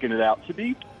people are making it out to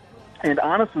be. And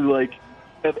honestly,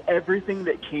 of everything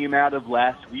that came out of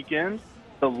last weekend,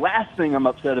 the last thing I'm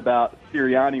upset about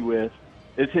Sirianni with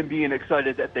is him being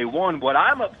excited that they won. What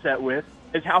I'm upset with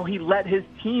is how he let his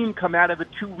team come out of a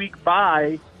 2-week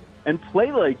bye and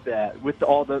play like that with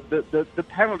all the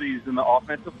penalties and the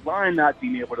offensive line not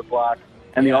being able to block.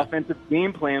 and the offensive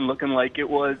game plan looking like it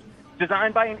was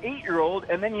designed by an 8-year-old,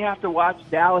 and then you have to watch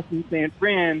Dallas and San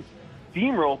Fran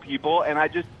steamroll people, and I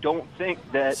just don't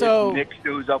think that if Nick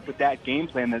shows up with that game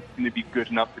plan, that's going to be good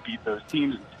enough to beat those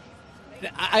teams.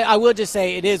 I will just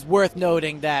say it is worth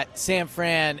noting that San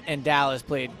Fran and Dallas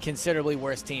played considerably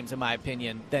worse teams, in my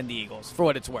opinion, than the Eagles, for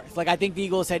what it's worth. Like, I think the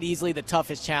Eagles had easily the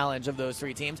toughest challenge of those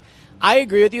three teams. I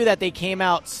agree with you that they came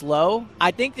out slow.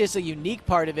 I think there's a unique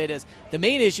part of it is the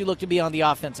main issue looked to be on the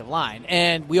offensive line.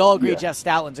 And we all agree Jeff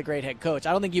Stoutland's a great head coach.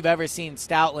 I don't think you've ever seen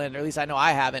Stoutland, or at least I know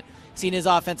I haven't, seen his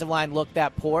offensive line look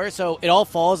that poor. So it all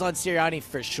falls on Sirianni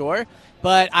for sure.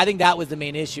 But I think that was the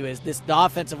main issue is the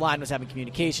offensive line was having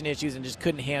communication issues and just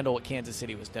couldn't handle what Kansas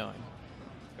City was doing.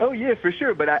 Oh, yeah, for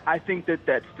sure. But I think that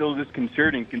that's still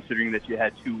disconcerting considering that you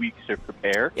had 2 weeks to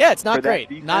prepare. Yeah, it's not great.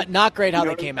 Not great how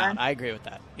they came out. I agree with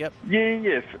that. Yep.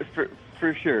 Yeah,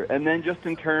 for sure. And then just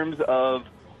in terms of,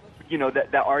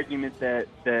 that argument that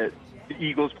the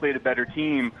Eagles played a better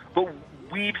team, but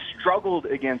we've struggled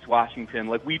against Washington.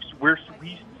 Like, we've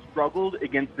struggled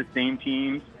against the same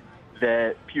teams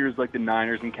that peers like the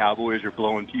Niners and Cowboys are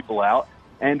blowing people out.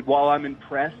 And while I'm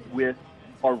impressed with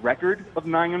our record of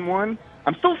 9-1,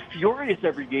 I'm still furious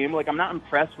every game. Like, I'm not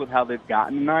impressed with how they've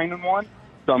gotten 9-1.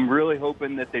 So I'm really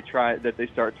hoping that they start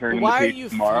turning the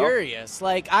page tomorrow. Why are you furious?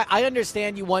 Like, I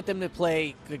understand you want them to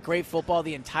play great football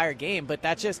the entire game, but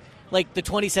that's just like the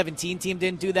 2017 team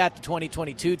didn't do that. The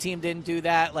 2022 team didn't do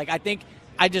that. Like, I think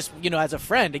I just, as a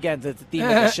friend, again, the theme of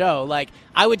the show, like,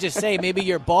 I would just say maybe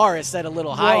your bar is set a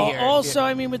little high here. Also,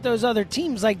 I mean, with those other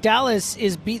teams, like Dallas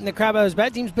is beating the crap out of those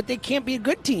bad teams, but they can't be a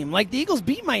good team. Like, the Eagles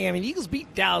beat Miami. The Eagles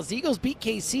beat Dallas. The Eagles beat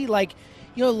KC. Like,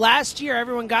 last year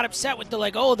everyone got upset with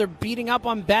they're beating up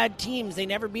on bad teams. They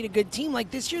never beat a good team. Like,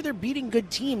 this year they're beating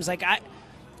good teams. Like, I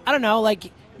don't know.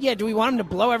 Like, yeah, do we want them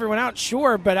to blow everyone out?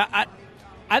 Sure, but I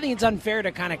think it's unfair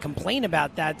to kind of complain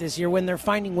about that this year when they're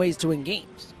finding ways to win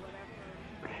games.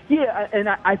 Yeah, and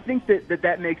I think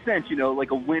that makes sense.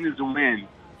 Like, a win is a win.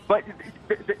 But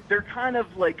they're kind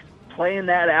of, like, playing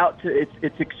that out to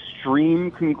its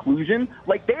extreme conclusion.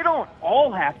 Like, they don't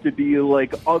all have to be,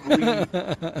 like, ugly. like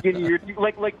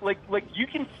you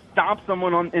can stomp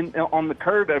someone on the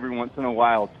curb every once in a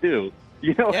while, too.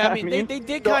 You know what I mean? They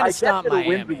did kind of stomp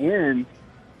Miami.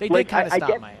 They did kind of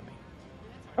stomp Miami.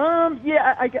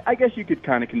 Yeah, I guess you could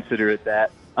kind of consider it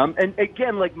that. And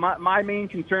again, like, my main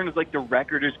concern is, like, the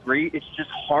record is great. It's just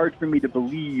hard for me to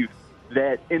believe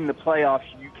that in the playoffs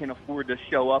you can afford to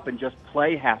show up and just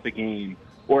play half a game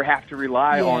or have to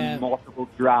rely on multiple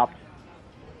dropped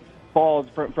balls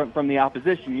from the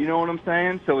opposition. You know what I'm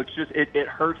saying? So it's just it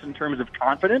hurts in terms of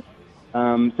confidence. So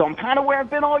I'm kind of where I've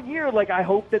been all year. Like, I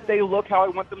hope that they look how I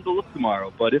want them to look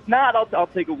tomorrow. But if not, I'll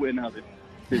take a win of it.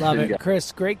 Love it,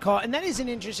 Chris. Great call. And that is an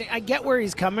interesting. I get where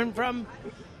he's coming from.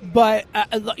 But,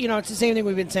 it's the same thing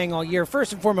we've been saying all year.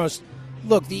 First and foremost,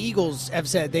 look, the Eagles have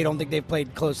said they don't think they've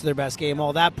played close to their best game,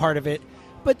 all that part of it.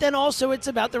 But then also it's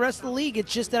about the rest of the league.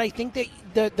 It's just that I think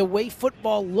that the way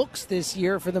football looks this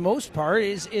year, for the most part,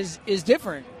 is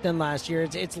different than last year.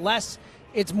 It's less,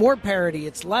 it's more parity.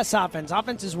 It's less offense.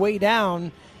 Offense is way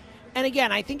down. And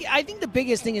again, I think the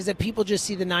biggest thing is that people just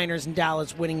see the Niners and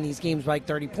Dallas winning these games by like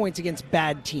 30 points against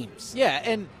bad teams. Yeah,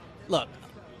 and look,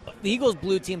 the Eagles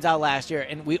blew teams out last year,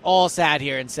 and we all sat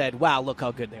here and said, wow, look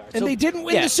how good they are. And they didn't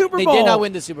win the Super Bowl. They did not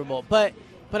win the Super Bowl. But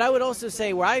I would also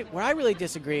say where I really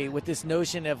disagree with this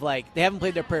notion of, like, they haven't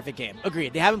played their perfect game.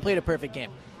 Agreed. They haven't played a perfect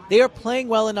game. They are playing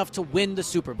well enough to win the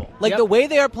Super Bowl. Like, the way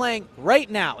they are playing right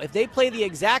now, if they play the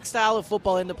exact style of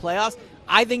football in the playoffs,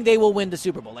 I think they will win the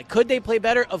Super Bowl. Like, could they play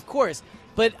better? Of course.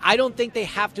 But I don't think they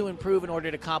have to improve in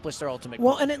order to accomplish their ultimate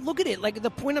goal. Well, and look at it. Like,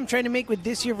 the point I'm trying to make with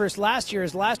this year versus last year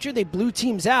is last year they blew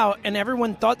teams out, and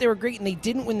everyone thought they were great, and they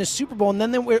didn't win the Super Bowl. And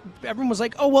then everyone was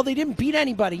like, oh, well, they didn't beat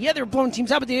anybody. Yeah, they were blowing teams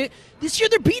out, but this year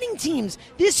they're beating teams.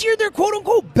 This year they're,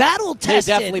 quote-unquote, battle-tested.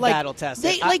 They're definitely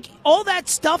battle-tested. All that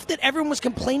stuff that everyone was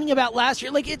complaining about last year,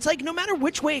 like, it's like no matter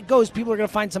which way it goes, people are going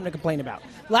to find something to complain about.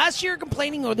 Last year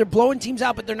complaining, they're blowing teams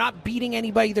out, but they're not beating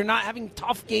anybody. They're not having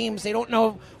tough games. They don't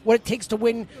know what it takes to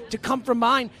win, to come from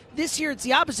behind. This year it's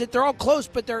the opposite. They're all close,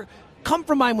 but they're come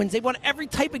from behind wins. They won every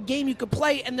type of game you could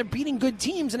play, and they're beating good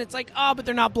teams, and it's like, but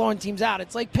they're not blowing teams out.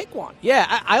 It's like, pick one.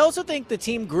 Yeah, I also think the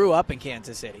team grew up in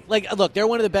Kansas City. Like, look, they're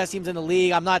one of the best teams in the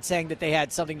league. I'm not saying that they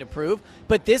had something to prove,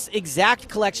 but this exact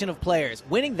collection of players,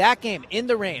 winning that game in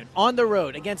the rain, on the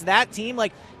road, against that team,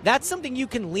 like, that's something you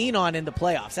can lean on in the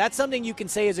playoffs. That's something you can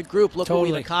say as a group, look what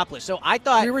we've accomplished. So I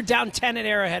thought... We were down 10 at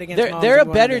Arrowhead against Mahomes. They're a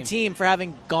better team for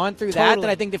having gone through that than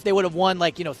I think if they would have won,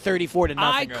 34-0.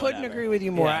 I couldn't agree with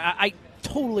you more. I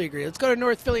totally agree. Let's go to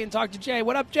North Philly and talk to Jay.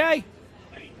 What up, Jay?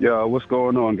 Yeah, what's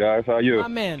going on, guys? How you? My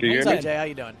man. Can you hear What's me? up, Jay? How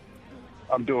you doing?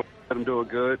 I'm doing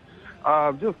good.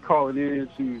 Just calling in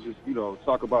to just,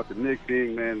 talk about the Knicks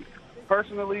thing, man.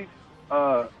 Personally,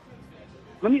 let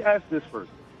me ask this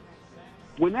first.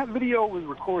 When that video was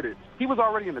recorded, he was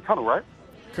already in the tunnel, right?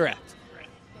 Correct.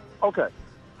 Okay.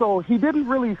 So he didn't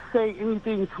really say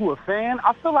anything to a fan.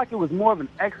 I feel like it was more of an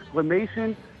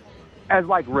exclamation as,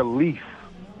 like, relief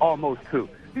almost, too.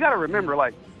 You got to remember,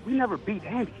 like, we never beat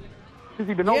Andy since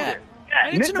he's been over there.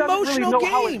 And it's Nick an doesn't really emotional know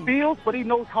how it game. feels, but he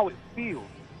knows how it feels.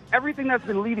 Everything that's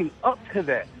been leading up to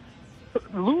that.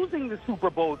 Losing the Super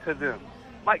Bowl to them,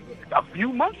 like, a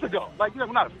few months ago. Like,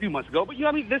 not a few months ago, but,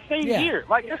 this same year.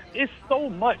 Like, it's so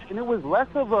much. And it was less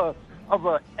of a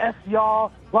F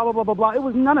y'all, blah, blah, blah, blah, blah. It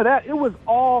was none of that. It was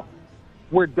all,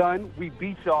 we're done. We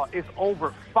beat y'all. It's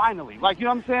over finally. Like, you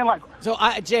know what I'm saying? Like, so,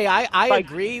 Jay, I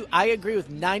agree. I agree with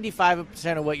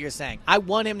 95% of what you're saying. I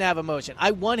want him to have emotion.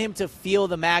 I want him to feel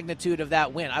the magnitude of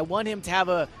that win. I want him to have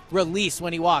a release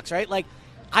when he walks, right? Like,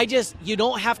 you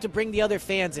don't have to bring the other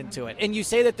fans into it. And you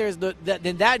say that there's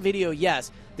in that video,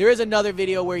 yes. There is another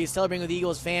video where he's celebrating with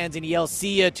Eagles fans and he yells,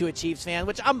 "See ya" to a Chiefs fan,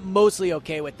 which I'm mostly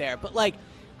okay with there. But, like,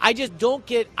 I don't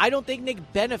think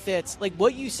Nick benefits. Like,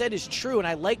 what you said is true, and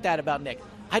I like that about Nick.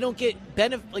 I don't get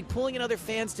like, pulling in other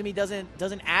fans to me doesn't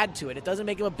add to it. It doesn't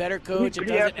make him a better coach. It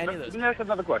doesn't any of those. Let me ask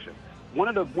another question.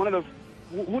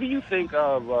 Who do you think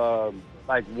of,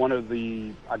 like, one of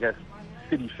the, I guess,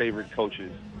 city favorite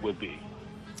coaches would be?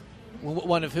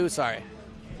 One of who? Sorry.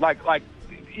 Like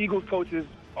Eagles coaches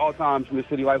all time from the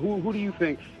city. Like, who do you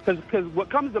think? Because what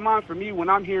comes to mind for me when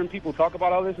I'm hearing people talk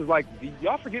about all this is, like,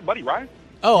 y'all forget Buddy Ryan?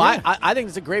 Oh, yeah. I think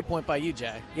it's a great point by you,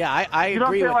 Jay. Yeah, I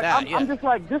agree with that. I'm just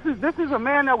like, this is a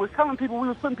man that was telling people we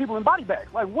was putting people in body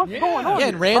bags. Like, what's going on? Yeah,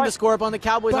 and ran the score up on the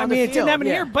Cowboys on the field. It didn't happen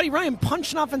here. Buddy Ryan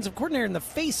punched an offensive coordinator in the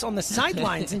face on the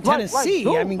sidelines in Tennessee.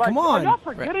 Come on.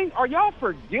 Are y'all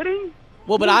forgetting?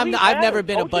 Well, but I've never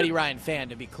been a Buddy Ryan fan,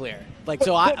 to be clear. Like,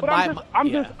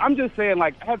 I'm just saying,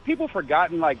 like, have people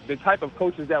forgotten, like, the type of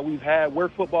coaches that we've had, where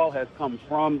football has come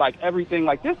from, like, everything?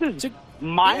 Like, this is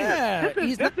minor. Yeah,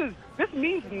 this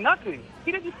means nothing.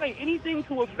 He didn't say anything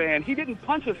to a fan. He didn't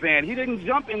punch a fan. He didn't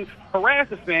jump and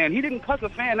harass a fan. He didn't cuss a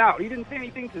fan out. He didn't say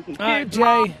anything to some kids.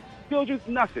 Jay. Children,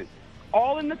 nothing.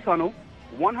 All in the tunnel,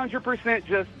 100%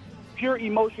 just pure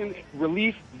emotion,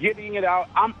 relief, getting it out.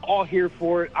 I'm all here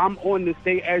for it. I'm on the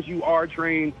stay as you are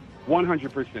train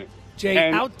 100%.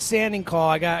 Jay, outstanding call.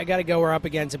 I got to go. We're up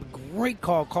against a great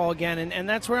call. Call again, and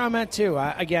that's where I'm at too.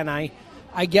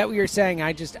 I get what you're saying.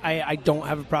 I don't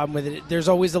have a problem with it. There's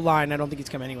always a line. I don't think it's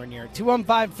come anywhere near it.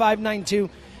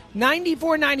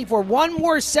 215-592-9494. One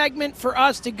more segment for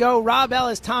us to go. Rob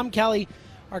Ellis, Tom Kelly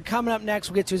are coming up next.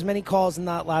 We'll get to as many calls in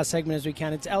that last segment as we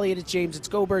can. It's Elliot, it's James, it's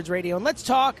Go Birds Radio. And let's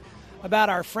talk about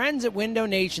our friends at Window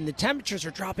Nation. The temperatures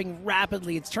are dropping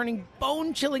rapidly. It's turning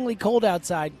bone-chillingly cold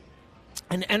outside,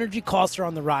 and energy costs are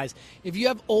on the rise. If you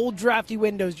have old, drafty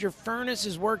windows, your furnace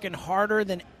is working harder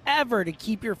than ever to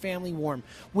keep your family warm.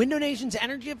 Window Nation's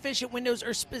energy-efficient windows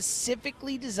are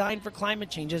specifically designed for climate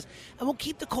changes and will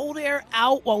keep the cold air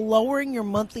out while lowering your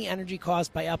monthly energy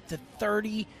cost by up to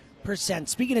 30%.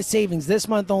 Speaking of savings, this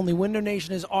month only, Window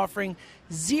Nation is offering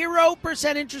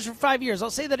 0% interest for 5 years.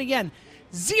 I'll say that again.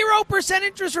 0%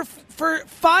 interest for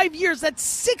 5 years. That's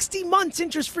 60 months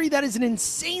interest-free. That is an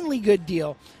insanely good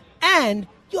deal. And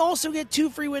you also get 2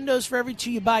 free windows for every 2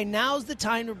 you buy. Now's the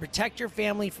time to protect your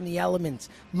family from the elements,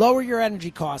 lower your energy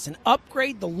costs, and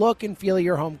upgrade the look and feel of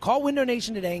your home. Call Window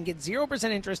Nation today and get 0%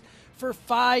 interest for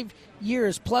 5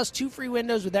 years, plus 2 free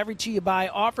windows with every 2 you buy.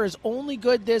 Offer is only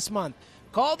good this month.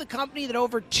 Call the company that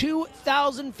over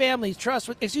 2,000 families trust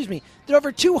with, that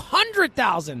over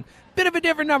 200,000, bit of a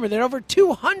different number, that over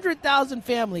 200,000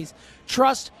 families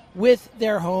trust with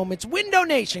their home. It's Window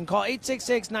Nation. Call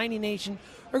 866-90-NATION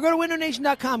or go to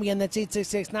windownation.com. Again, that's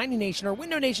 866-90-NATION or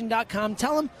windownation.com.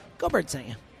 Tell them Go Birds sent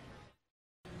you.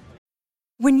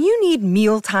 When you need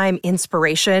mealtime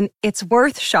inspiration, it's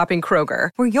worth shopping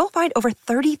Kroger, where you'll find over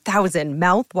 30,000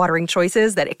 mouth-watering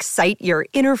choices that excite your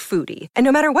inner foodie. And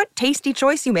no matter what tasty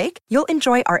choice you make, you'll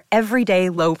enjoy our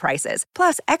everyday low prices,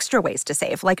 plus extra ways to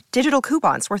save, like digital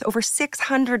coupons worth over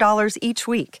 $600 each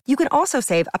week. You can also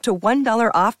save up to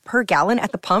 $1 off per gallon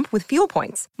at the pump with fuel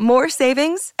points. More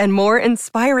savings and more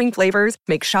inspiring flavors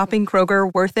make shopping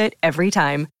Kroger worth it every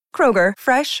time. Kroger,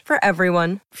 fresh for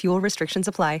everyone. Fuel restrictions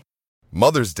apply.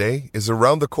 Mother's Day is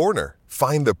around the corner.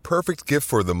 Find the perfect gift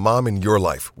for the mom in your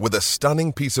life with a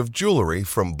stunning piece of jewelry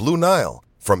from Blue Nile.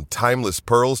 From timeless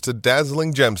pearls to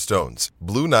dazzling gemstones,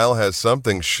 Blue Nile has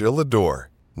something she'll adore.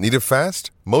 Need it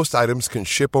fast? Most items can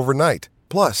ship overnight.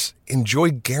 Plus,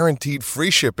 enjoy guaranteed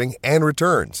free shipping and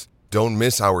returns. Don't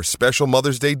miss our special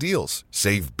Mother's Day deals.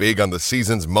 Save big on the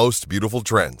season's most beautiful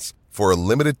trends. For a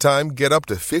limited time, get up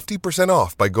to 50%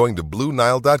 off by going to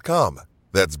BlueNile.com.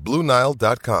 That's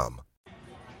BlueNile.com.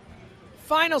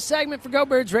 Final segment for Go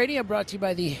Birds Radio, brought to you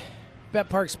by the Bet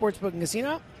Park Sportsbook and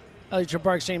Casino. Elliott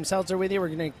Park's James Seltzer with you. We're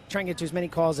going to try and get to as many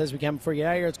calls as we can before we get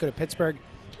out of here. Let's go to Pittsburgh.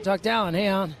 Talk to Alan. Hey,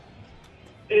 Alan.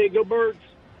 Hey, Go Birds.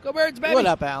 Go Birds, baby. What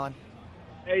up, Alan?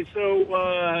 Hey,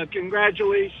 so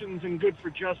congratulations and good for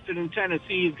Justin in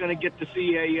Tennessee. He's going to get to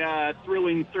see a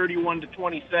thrilling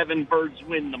 31-27 Birds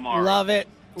win tomorrow. Love it.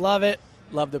 Love it.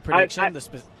 Love the prediction, the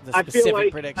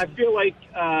specific prediction. I feel like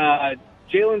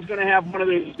Jalen's going to have one of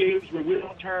those games where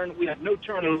we have no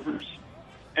turnovers,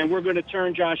 and we're going to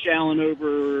turn Josh Allen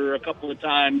over a couple of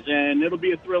times, and it'll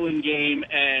be a thrilling game,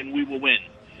 and we will win.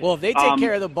 Well, if they take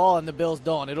care of the ball and the Bills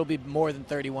don't, it'll be more than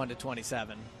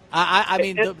 31-27. I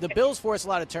mean, the Bills force a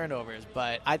lot of turnovers,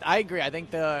 but I agree. I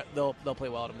think they'll play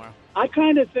well tomorrow. I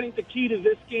kind of think the key to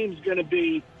this game is going to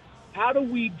be, how do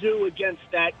we do against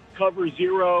that cover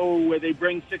zero where they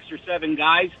bring 6 or 7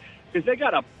 guys? Because they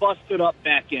got a busted-up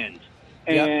back end.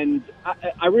 And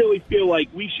I really feel like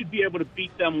we should be able to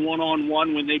beat them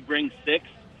one-on-one when they bring 6.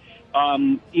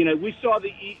 We saw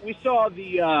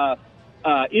the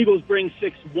Eagles bring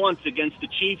 6 once against the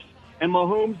Chiefs, and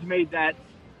Mahomes made that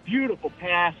beautiful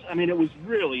pass. I mean, it was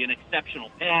really an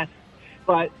exceptional pass.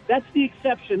 But that's the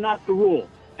exception, not the rule.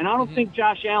 And I don't think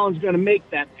Josh Allen's going to make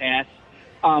that pass.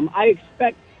 I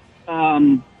expect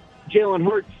Jalen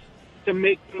Hurts to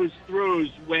make those throws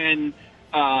when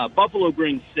Buffalo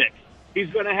brings 6. He's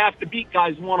going to have to beat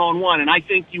guys one-on-one, and I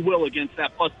think he will against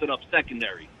that busted-up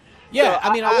secondary. Yeah,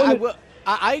 so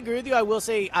I agree with you. I will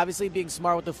say, obviously, being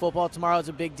smart with the football tomorrow is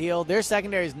a big deal. Their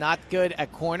secondary is not good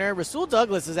at corner. Rasul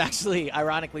Douglas has actually,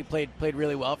 ironically, played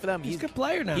really well for them. He's a good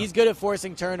player now. He's good at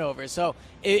forcing turnovers. So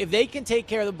if they can take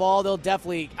care of the ball, they'll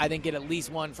definitely, I think, get at least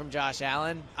one from Josh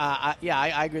Allen. I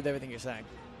agree with everything you're saying.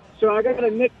 So I got a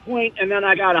Nick point, and then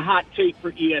I got a hot take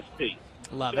for ESP.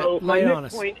 Love so it.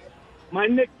 My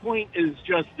Nick point is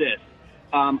just this.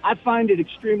 I find it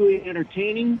extremely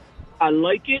entertaining. I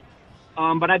like it.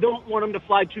 But I don't want them to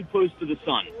fly too close to the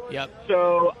sun. Yep.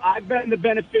 So I've been the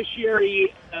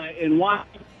beneficiary in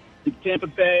Washington, Tampa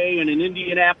Bay, and in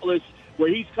Indianapolis, where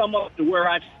he's come up to where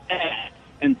I've sat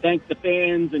and thanked the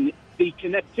fans. And the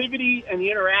connectivity and the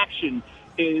interaction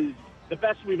is the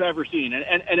best we've ever seen.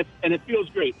 And it feels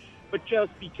great. But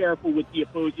just be careful with the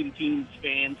opposing team's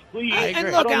fans, please. And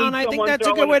look, Alan, I think that's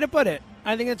a good way to put it.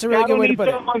 I think it's a really good way to put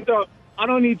it. I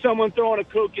don't need someone throwing a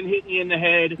Coke and hitting you in the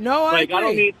head. No, I agree. I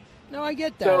don't need... No, I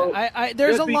get that. So,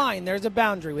 there's a line. There's a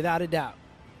boundary, without a doubt.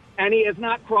 And he has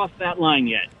not crossed that line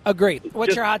yet. Agreed.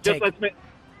 What's your hot take?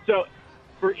 So,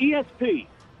 for ESP,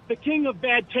 the king of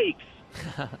bad takes,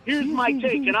 here's my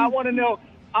take, and I want to know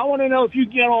if you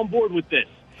get on board with this.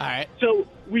 All right. So,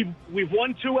 we've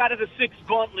won 2 out of the 6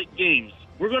 gauntlet games.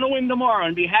 We're going to win tomorrow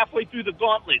and be halfway through the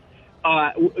gauntlet,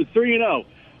 3-0.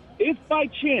 If by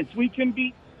chance we can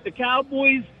beat the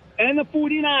Cowboys and the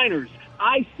 49ers,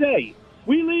 I say,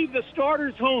 we leave the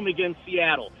starters home against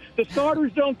Seattle. The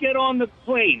starters don't get on the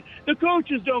plane. The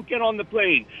coaches don't get on the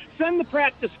plane. Send the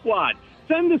practice squad.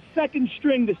 Send the second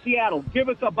string to Seattle. Give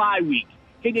us a bye week.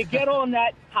 Can you get on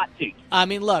that hot take? I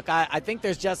mean, look, I think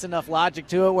there's just enough logic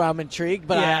to it where I'm intrigued,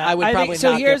 but I would probably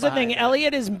so. Not Here's get the thing: it.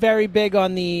 Elliott is very big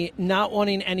on the not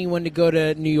wanting anyone to go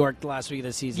to New York the last week of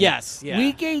the season. Yes, yeah.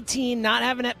 Week 18, not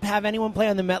having to have anyone play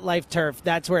on the MetLife turf.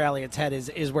 That's where Elliott's head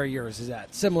is where yours is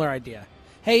at. Similar idea.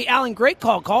 Hey, Alan, great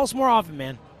call. Call us more often,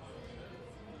 man.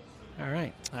 All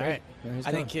right. I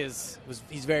think he's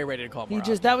very ready to call more.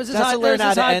 That was his hot take.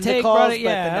 End the calls, but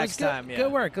yeah, the next time. Yeah.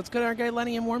 Good work. Let's go to our guy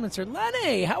Lenny in Warminster.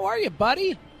 Lenny, how are you,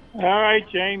 buddy? All right,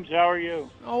 James. How are you?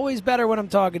 Always better when I'm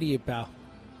talking to you, pal.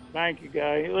 Thank you,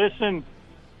 guy. Listen,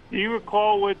 do you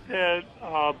recall what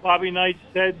Bobby Knight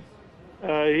said?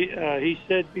 He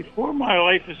said, before my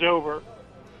life is over,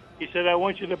 he said, I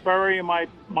want you to bury in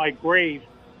my grave,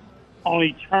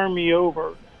 only turn me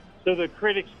over so the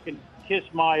critics can kiss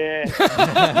my ass.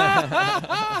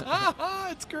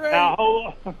 It's great.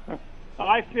 Now,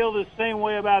 I feel the same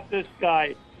way about this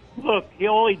guy. Look,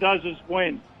 all he does is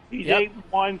win. He's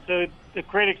 8-1, so the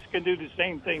critics can do the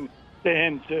same thing to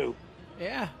him, too.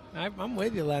 Yeah, I'm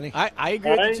with you, Lenny. I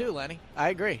agree with you, too, Lenny. I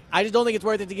agree. I just don't think it's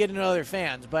worth it to get into other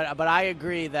fans, but I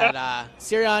agree that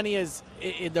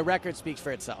Sirianni the record speaks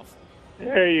for itself.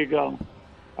 There you go.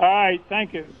 All right,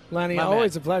 thank you. Lenny,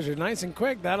 always a pleasure. Nice and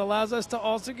quick. That allows us to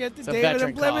also get to David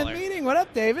in Plymouth meeting. What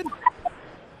up, David?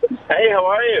 Hey, how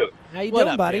are you? How you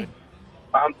doing, buddy? Dude?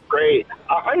 I'm great.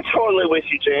 I'm totally with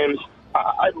you, James.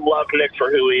 I love Nick for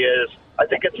who he is. I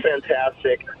think it's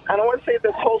fantastic. And I want to say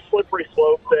this whole slippery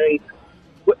slope thing,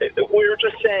 we were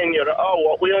just saying, we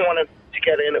don't want him to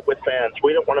get in it with fans.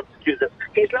 We don't want him to do this.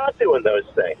 He's not doing those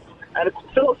things. And it's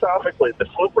philosophically, the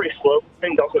slippery slope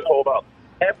thing doesn't hold up.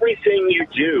 Everything you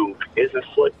do is a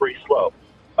slippery slope.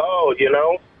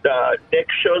 Nick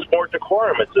shows more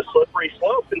decorum. It's a slippery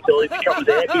slope until he becomes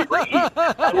Andy Reid.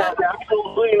 And there's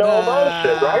absolutely no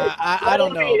emotion, right? I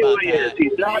don't know about that.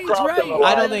 He's not crossing the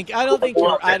line.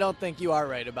 I don't think you are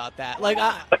right about that. Like,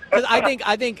 I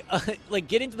think like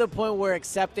getting to the point where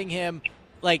accepting him,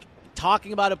 like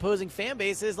talking about opposing fan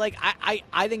bases, like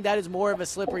I think that is more of a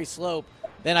slippery slope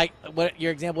than what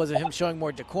your example was of him showing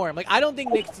more decorum. Like, I don't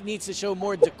think Nick needs to show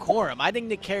more decorum. I think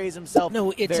Nick carries himself.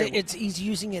 No, he's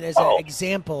using it as an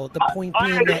example. The point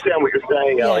being I understand what you're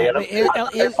saying,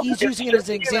 Elliot. He's using it as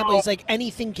an example. He's like,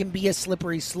 anything can be a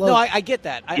slippery slope. No, I get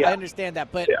that. I understand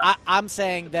that. But I'm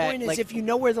saying that. The point is, if you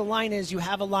know where the line is, you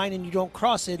have a line and you don't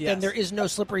cross it, then there is no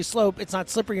slippery slope. It's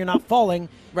not slippery. You're not falling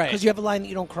because you have a line that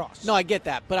you don't cross. No, I get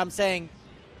that. But I'm saying,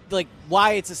 like,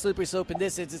 why it's a slippery slope in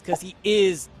this instance is because he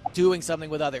is doing something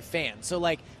with other fans. So,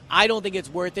 like, I don't think it's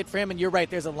worth it for him. And you're right,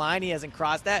 there's a line. He hasn't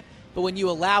crossed that. But when you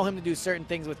allow him to do certain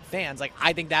things with fans, like,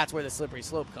 I think that's where the slippery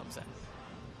slope comes in.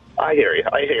 I hear you.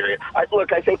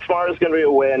 Look, I think tomorrow's going to be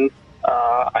a win.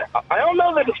 I don't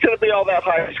know that it's going to be all that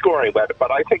high scoring,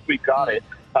 but I think we've got it.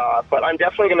 But I'm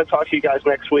definitely going to talk to you guys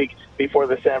next week before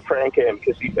the San Fran game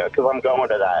because I'm going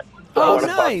to that. So I want to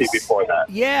talk to you before that.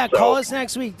 Yeah, call us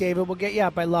next week, David. We'll get you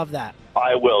up. I love that.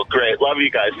 I will. Great. Love you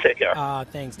guys. Take care.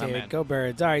 Thanks, David. Go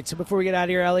Birds. All right, so before we get out of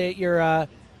here, Elliot, your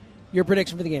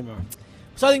prediction for the game tomorrow.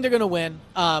 So I think they're going to win.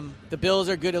 The Bills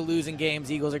are good at losing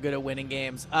games. Eagles are good at winning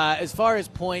games. As far as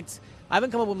points, I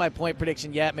haven't come up with my point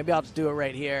prediction yet. Maybe I'll just do it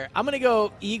right here. I'm going to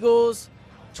go Eagles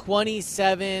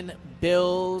 27,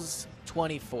 Bills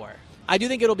 24. I do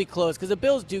think it'll be close because the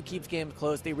Bills do keep games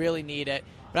close. They really need it.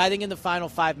 But I think in the final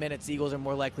 5 minutes, the Eagles are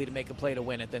more likely to make a play to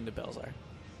win it than the Bills are.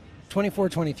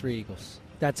 24-23 Eagles.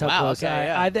 That's how close. Okay,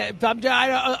 I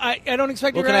don't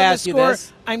expect well, you're going to ask score.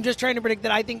 This? I'm just trying to predict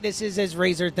that I think this is as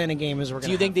razor-thin a game as we're going to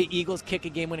Do you think the Eagles kick a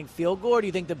game-winning field goal, or do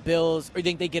you think the Bills, or do you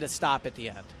think they get a stop at the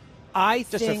end?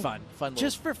 Just for fun.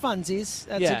 Just for funsies.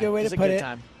 That's a good way to put it.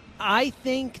 Time. I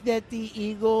think that the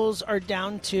Eagles are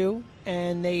down 2,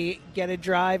 and they get a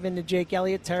drive into Jake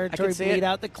Elliott territory, bleed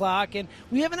out the clock, and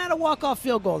we haven't had a walk-off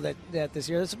field goal that this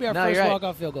year. This will be our first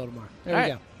walk-off field goal tomorrow. There we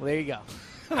go. Well, there you go.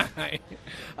 All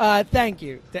right. Thank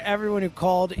you to everyone who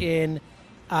called in.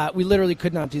 We literally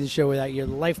could not do the show without you.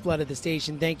 The lifeblood of the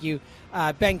station. Thank you.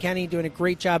 Ben Kenny doing a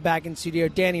great job back in studio.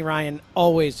 Danny Ryan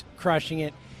always crushing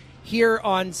it here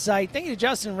on site. Thank you to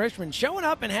Justin Richmond showing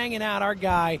up and hanging out, our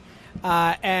guy.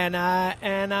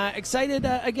 And excited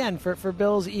again for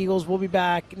Bills, Eagles. We'll be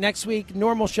back next week.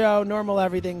 Normal show, normal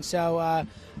everything. So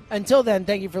until then,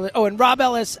 thank you for and Rob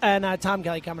Ellis and Tom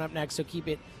Kelly coming up next. So keep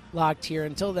it locked here.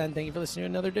 Until then, thank you for listening to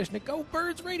another edition of Go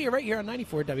Birds Radio right here on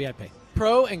 94 WIP.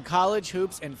 Pro and college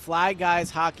hoops and Fly Guys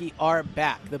hockey are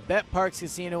back. The BetParx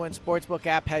Casino and Sportsbook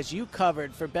app has you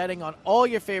covered for betting on all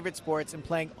your favorite sports and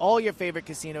playing all your favorite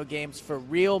casino games for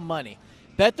real money.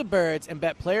 Bet the Birds and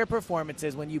bet player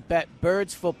performances when you bet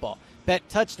Birds football. Bet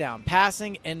touchdown,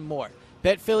 passing, and more.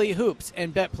 Bet Philly hoops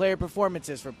and bet player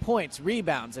performances for points,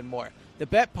 rebounds, and more. The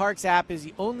BetParx app is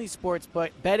the only sports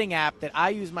betting app that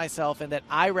I use myself and that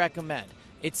I recommend.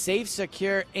 It's safe,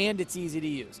 secure, and it's easy to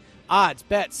use. Odds,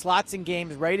 bets, slots, and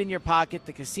games right in your pocket.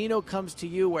 The casino comes to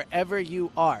you wherever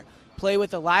you are. Play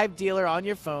with a live dealer on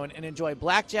your phone and enjoy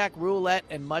blackjack, roulette,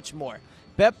 and much more.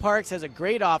 BetParx has a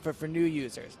great offer for new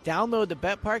users. Download the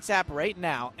BetParx app right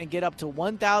now and get up to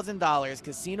 $1,000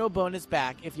 casino bonus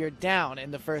back if you're down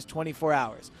in the first 24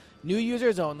 hours. New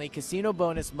users only. Casino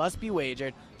bonus must be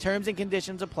wagered. Terms and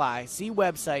conditions apply. See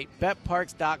website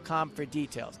betparx.com for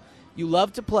details. You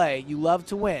love to play. You love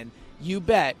to win. You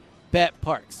bet.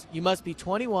 BetParx. You must be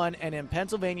 21 and in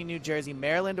Pennsylvania, New Jersey,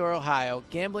 Maryland, or Ohio.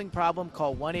 Gambling problem?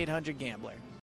 Call 1-800-GAMBLER.